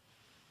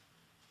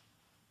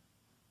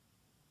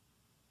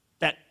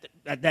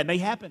 That may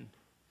happen.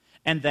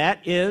 And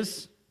that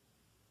is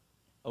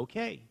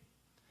okay,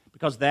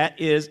 because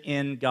that is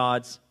in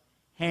God's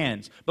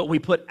hands. But we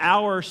put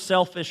our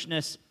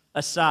selfishness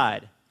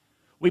aside.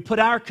 We put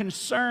our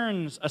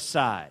concerns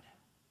aside.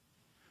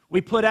 We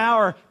put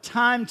our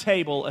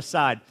timetable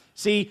aside.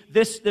 See,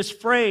 this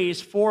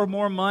phrase, 4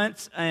 more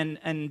months and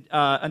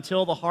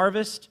until the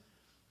harvest,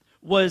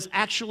 was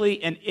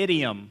actually an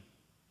idiom.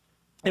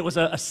 It was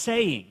a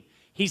saying.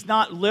 He's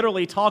not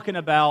literally talking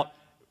about,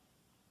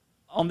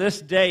 on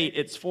this date,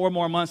 it's 4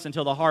 more months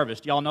until the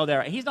harvest. Y'all know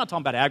that. He's not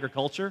talking about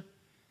agriculture.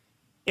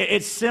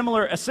 It's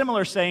a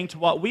similar saying to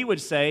what we would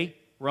say,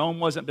 Rome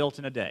wasn't built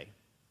in a day,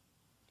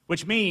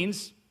 which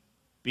means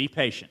be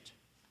patient.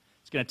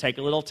 It's going to take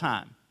a little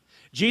time.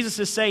 Jesus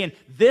is saying,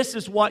 this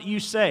is what you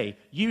say.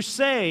 You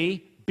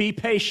say, be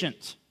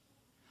patient.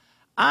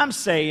 I'm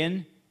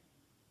saying,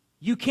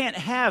 you can't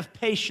have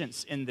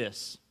patience in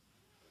this.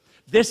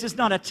 This is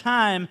not a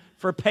time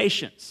for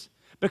patience.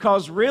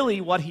 Because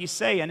really what he's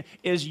saying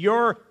is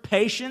your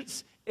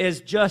patience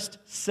is just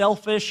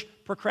selfish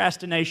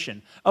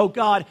procrastination. Oh,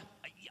 God,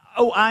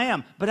 I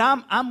am. But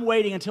I'm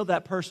waiting until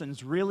that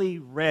person's really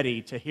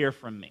ready to hear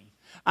from me.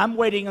 I'm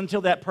waiting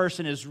until that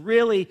person until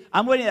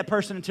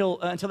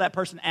that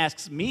person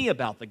asks me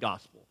about the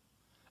gospel.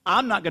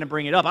 I'm not going to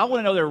bring it up. I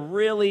want to know they're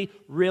really,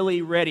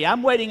 really ready.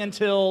 I'm waiting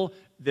until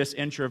this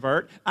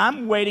introvert,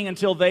 I'm waiting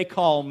until they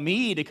call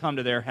me to come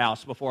to their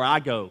house before I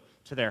go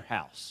to their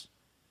house.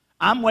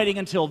 I'm waiting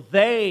until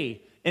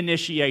they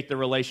initiate the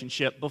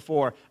relationship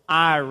before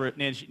I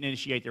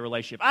initiate the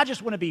relationship. I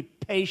just want to be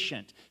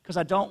patient because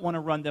I don't want to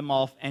run them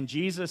off. And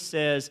Jesus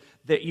says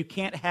that you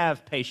can't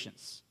have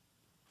patience.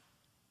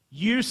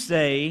 You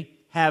say,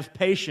 have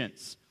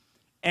patience.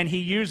 And he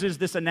uses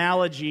this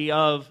analogy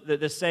of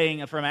the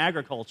saying from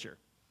agriculture.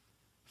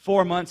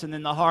 4 months and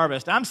then the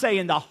harvest. I'm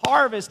saying the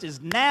harvest is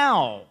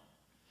now.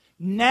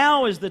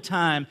 Now is the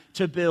time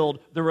to build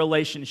the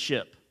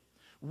relationship.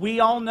 We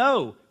all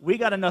know, we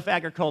got enough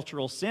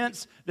agricultural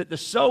sense that the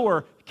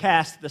sower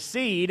casts the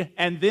seed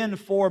and then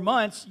 4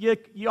 months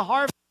you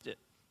harvest it,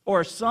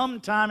 or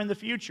sometime in the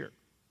future.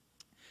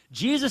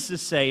 Jesus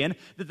is saying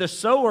that the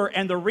sower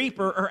and the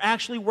reaper are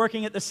actually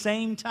working at the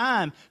same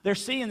time. They're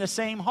seeing the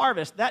same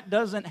harvest. That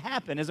doesn't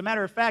happen. As a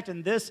matter of fact,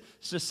 in this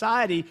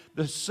society,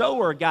 the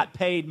sower got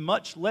paid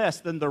much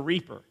less than the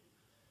reaper.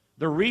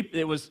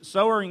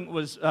 Sowing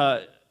was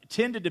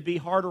tended to be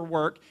harder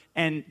work,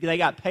 and they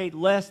got paid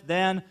less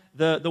than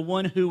the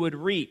one who would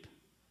reap.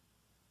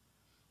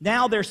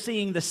 Now they're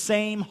seeing the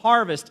same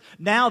harvest.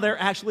 Now they're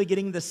actually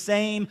getting the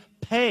same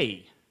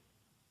pay.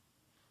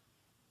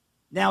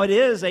 Now, it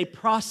is a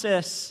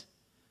process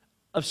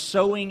of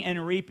sowing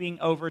and reaping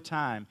over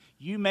time.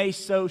 You may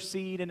sow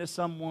seed into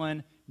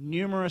someone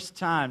numerous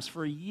times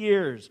for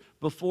years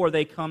before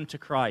they come to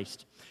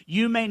Christ.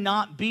 You may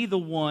not be the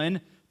one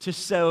to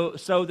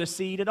sow the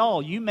seed at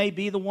all. You may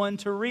be the one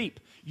to reap.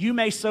 You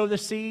may sow the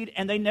seed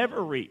and they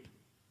never reap.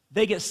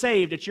 They get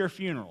saved at your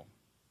funeral.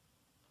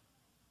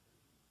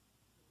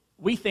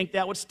 We think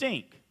that would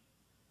stink.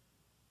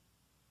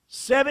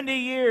 70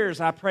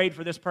 years I prayed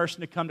for this person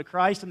to come to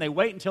Christ, and they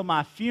wait until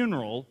my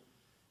funeral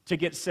to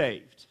get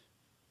saved.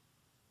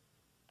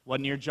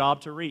 Wasn't your job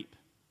to reap.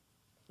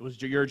 It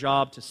was your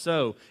job to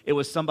sow. It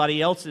was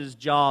somebody else's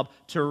job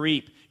to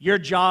reap. Your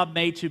job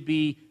may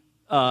be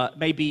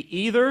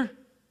either,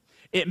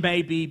 it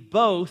may be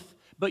both,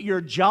 but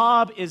your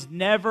job is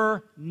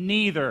never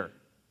neither.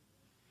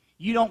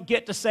 You don't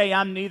get to say,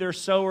 I'm neither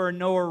sower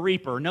nor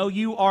reaper. No,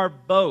 you are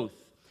both.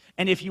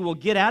 And if you will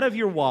get out of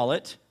your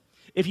wallet,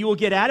 if you will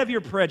get out of your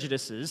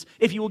prejudices,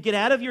 if you will get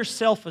out of your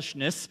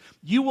selfishness,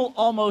 you will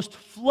almost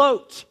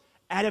float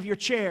out of your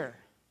chair.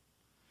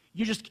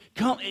 You just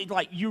come,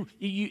 like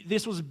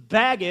this was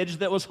baggage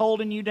that was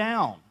holding you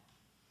down.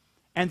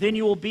 And then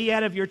you will be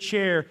out of your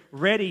chair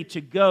ready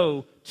to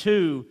go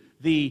to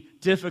the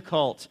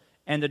difficult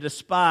and the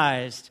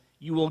despised.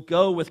 You will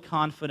go with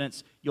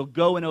confidence. You'll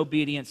go in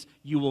obedience.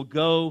 You will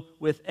go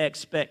with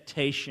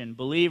expectation.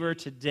 Believer,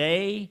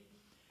 today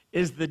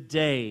is the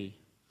day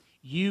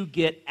you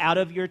get out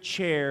of your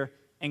chair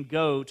and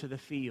go to the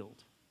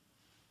field.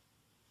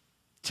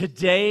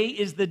 Today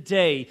is the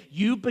day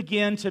you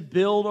begin to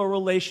build a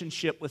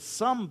relationship with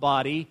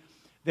somebody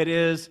that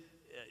is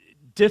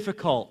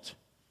difficult.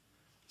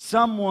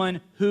 Someone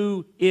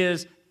who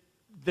is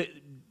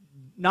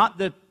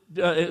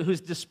who's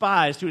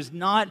despised, who is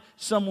not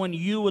someone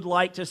you would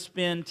like to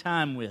spend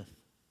time with.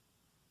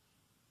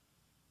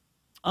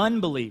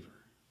 Unbeliever.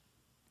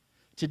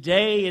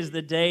 Today is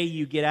the day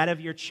you get out of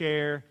your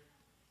chair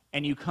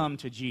and you come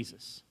to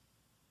Jesus.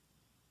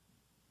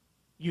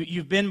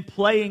 You've been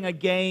playing a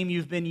game,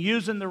 you've been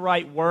using the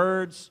right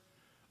words,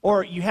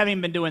 Or you haven't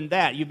even been doing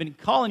that. You've been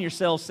calling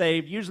yourself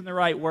saved, using the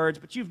right words,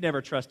 but you've never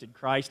trusted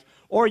Christ.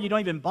 Or you don't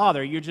even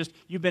bother.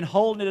 You've been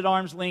holding it at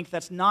arm's length.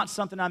 That's not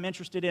something I'm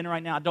interested in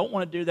right now. I don't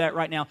want to do that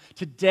right now.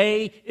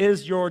 Today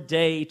is your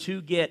day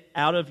to get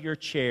out of your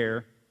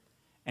chair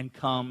and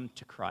come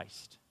to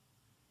Christ.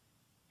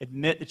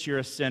 Admit that you're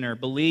a sinner.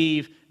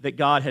 Believe that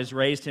God has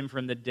raised him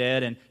from the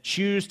dead and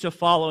choose to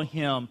follow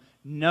him.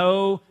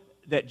 Know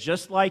that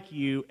just like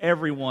you,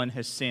 everyone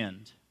has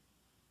sinned.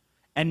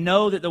 And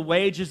know that the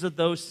wages of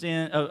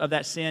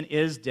that sin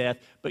is death,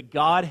 but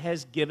God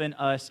has given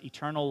us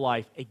eternal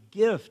life, a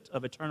gift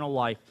of eternal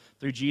life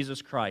through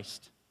Jesus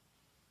Christ.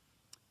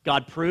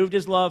 God proved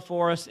his love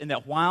for us in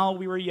that while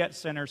we were yet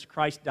sinners,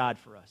 Christ died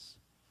for us.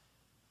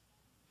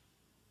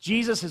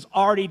 Jesus has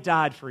already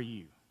died for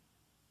you.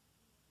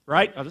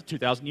 Right? That was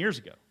 2,000 years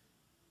ago.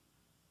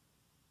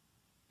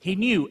 He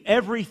knew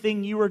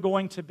everything you were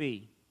going to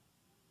be.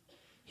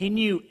 He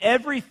knew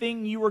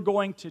everything you were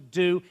going to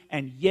do,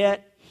 and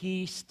yet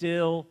he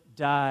still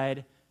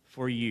died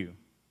for you.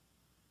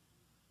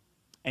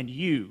 And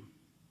you,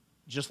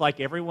 just like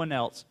everyone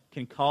else,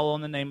 can call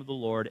on the name of the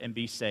Lord and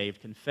be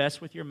saved. Confess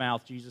with your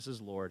mouth Jesus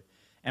is Lord,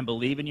 and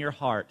believe in your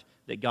heart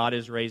that God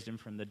has raised him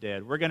from the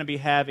dead. We're going to be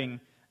having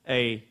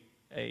a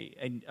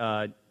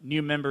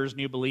new members,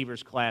 new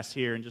believers class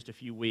here in just a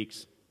few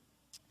weeks.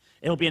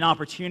 It'll be an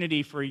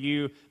opportunity for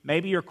you.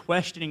 Maybe you're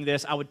questioning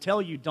this. I would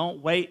tell you,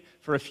 don't wait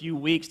for a few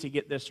weeks to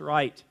get this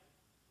right.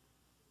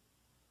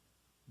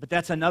 But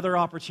that's another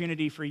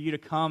opportunity for you to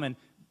come and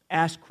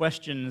ask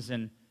questions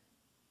and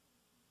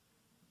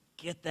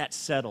get that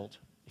settled.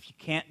 If you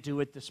can't do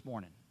it this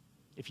morning,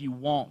 if you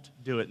won't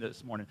do it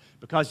this morning,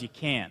 because you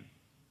can.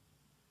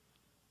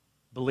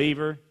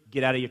 Believer,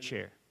 get out of your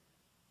chair.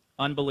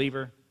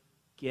 Unbeliever,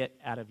 get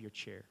out of your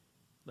chair.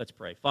 Let's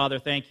pray. Father,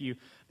 thank you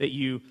that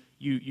you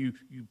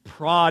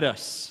prod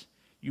us,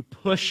 you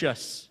push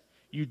us,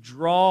 you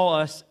draw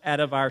us out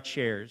of our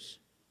chairs.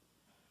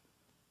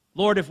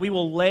 Lord, if we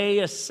will lay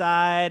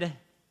aside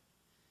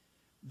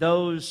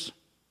those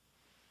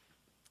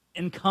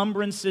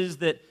encumbrances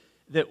that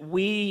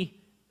we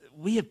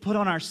have put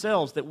on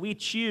ourselves, that we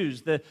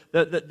choose,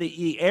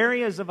 the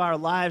areas of our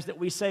lives that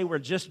we say we're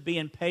just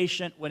being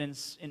patient, when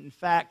in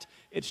fact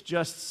it's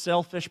just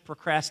selfish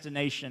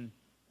procrastination.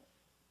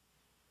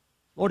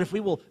 Lord, if we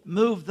will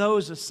move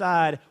those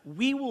aside,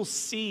 we will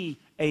see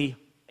a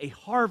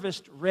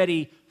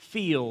harvest-ready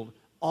field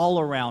all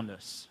around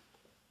us.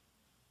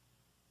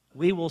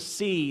 We will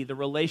see the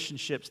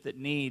relationships that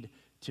need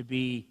to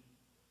be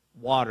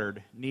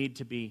watered, need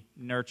to be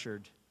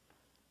nurtured.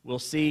 We'll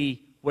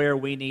see where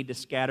we need to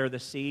scatter the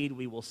seed.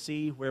 We will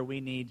see where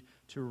we need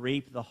to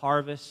reap the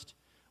harvest.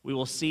 We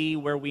will see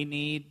where we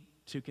need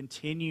to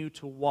continue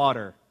to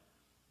water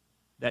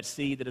that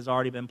seed that has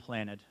already been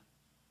planted.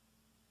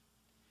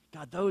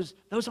 God, those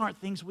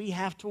aren't things we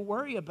have to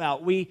worry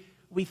about. We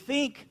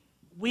think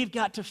we've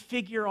got to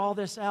figure all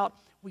this out.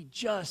 We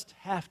just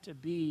have to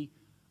be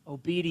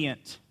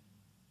obedient.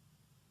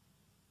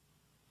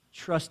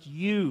 Trust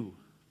you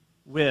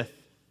with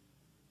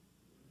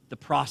the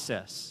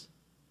process.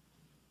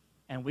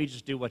 And we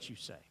just do what you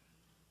say.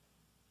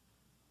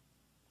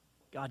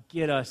 God,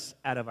 get us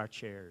out of our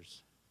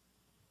chairs.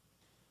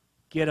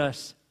 Get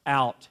us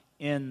out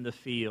in the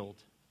field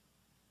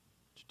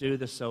to do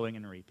the sowing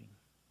and reaping.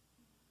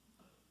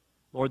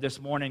 Lord,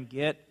 this morning,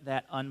 get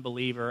that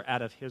unbeliever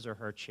out of his or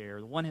her chair,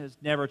 the one who has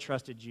never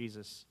trusted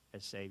Jesus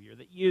as Savior,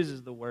 that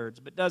uses the words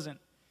but doesn't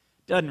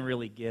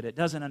really get it,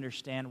 doesn't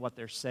understand what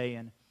they're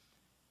saying.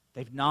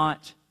 They've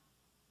not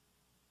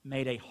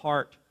made a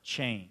heart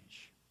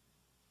change.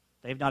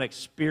 They've not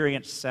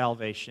experienced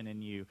salvation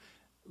in you.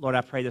 Lord,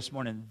 I pray this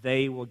morning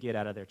they will get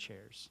out of their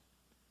chairs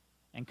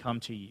and come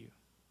to you.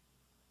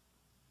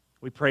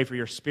 We pray for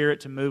your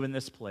Spirit to move in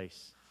this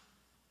place.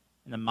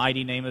 In the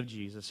mighty name of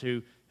Jesus,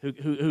 who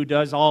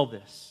does all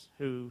this,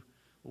 whom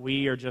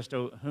we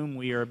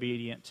are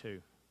obedient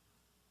to.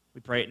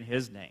 We pray it in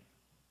his name.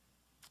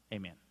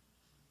 Amen.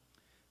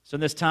 So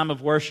in this time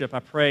of worship, I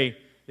pray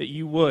that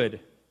you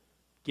would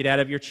get out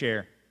of your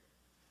chair.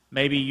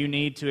 Maybe you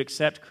need to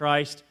accept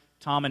Christ.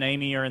 Tom and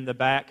Amy are in the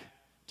back.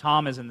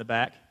 Tom is in the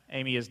back.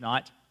 Amy is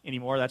not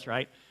anymore, that's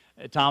right.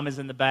 Tom is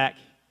in the back.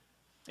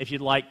 If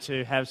you'd like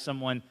to have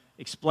someone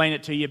explain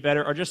it to you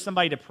better, or just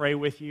somebody to pray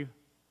with you.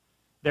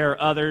 There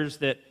are others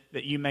that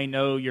you may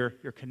know, your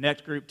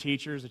Connect group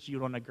teachers that you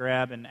want to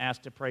grab and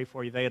ask to pray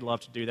for you. They'd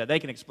love to do that. They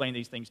can explain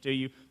these things to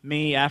you.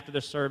 Me, after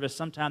the service,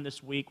 sometime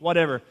this week,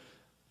 whatever.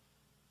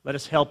 Let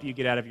us help you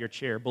get out of your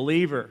chair.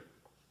 Believer,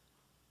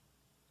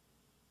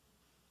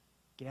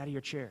 get out of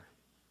your chair.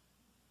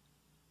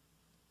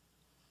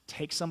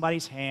 Take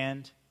somebody's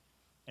hand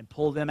and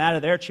pull them out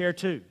of their chair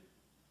too.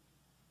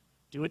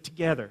 Do it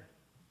together.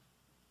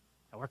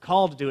 And we're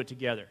called to do it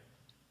together.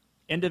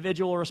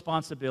 Individual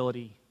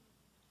responsibility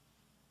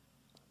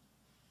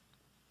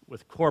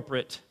with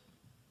corporate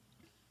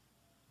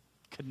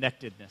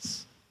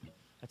connectedness.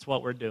 That's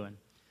what we're doing.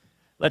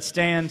 Let's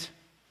stand.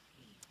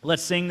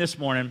 Let's sing this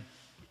morning.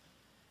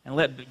 And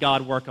let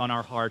God work on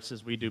our hearts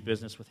as we do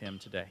business with Him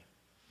today.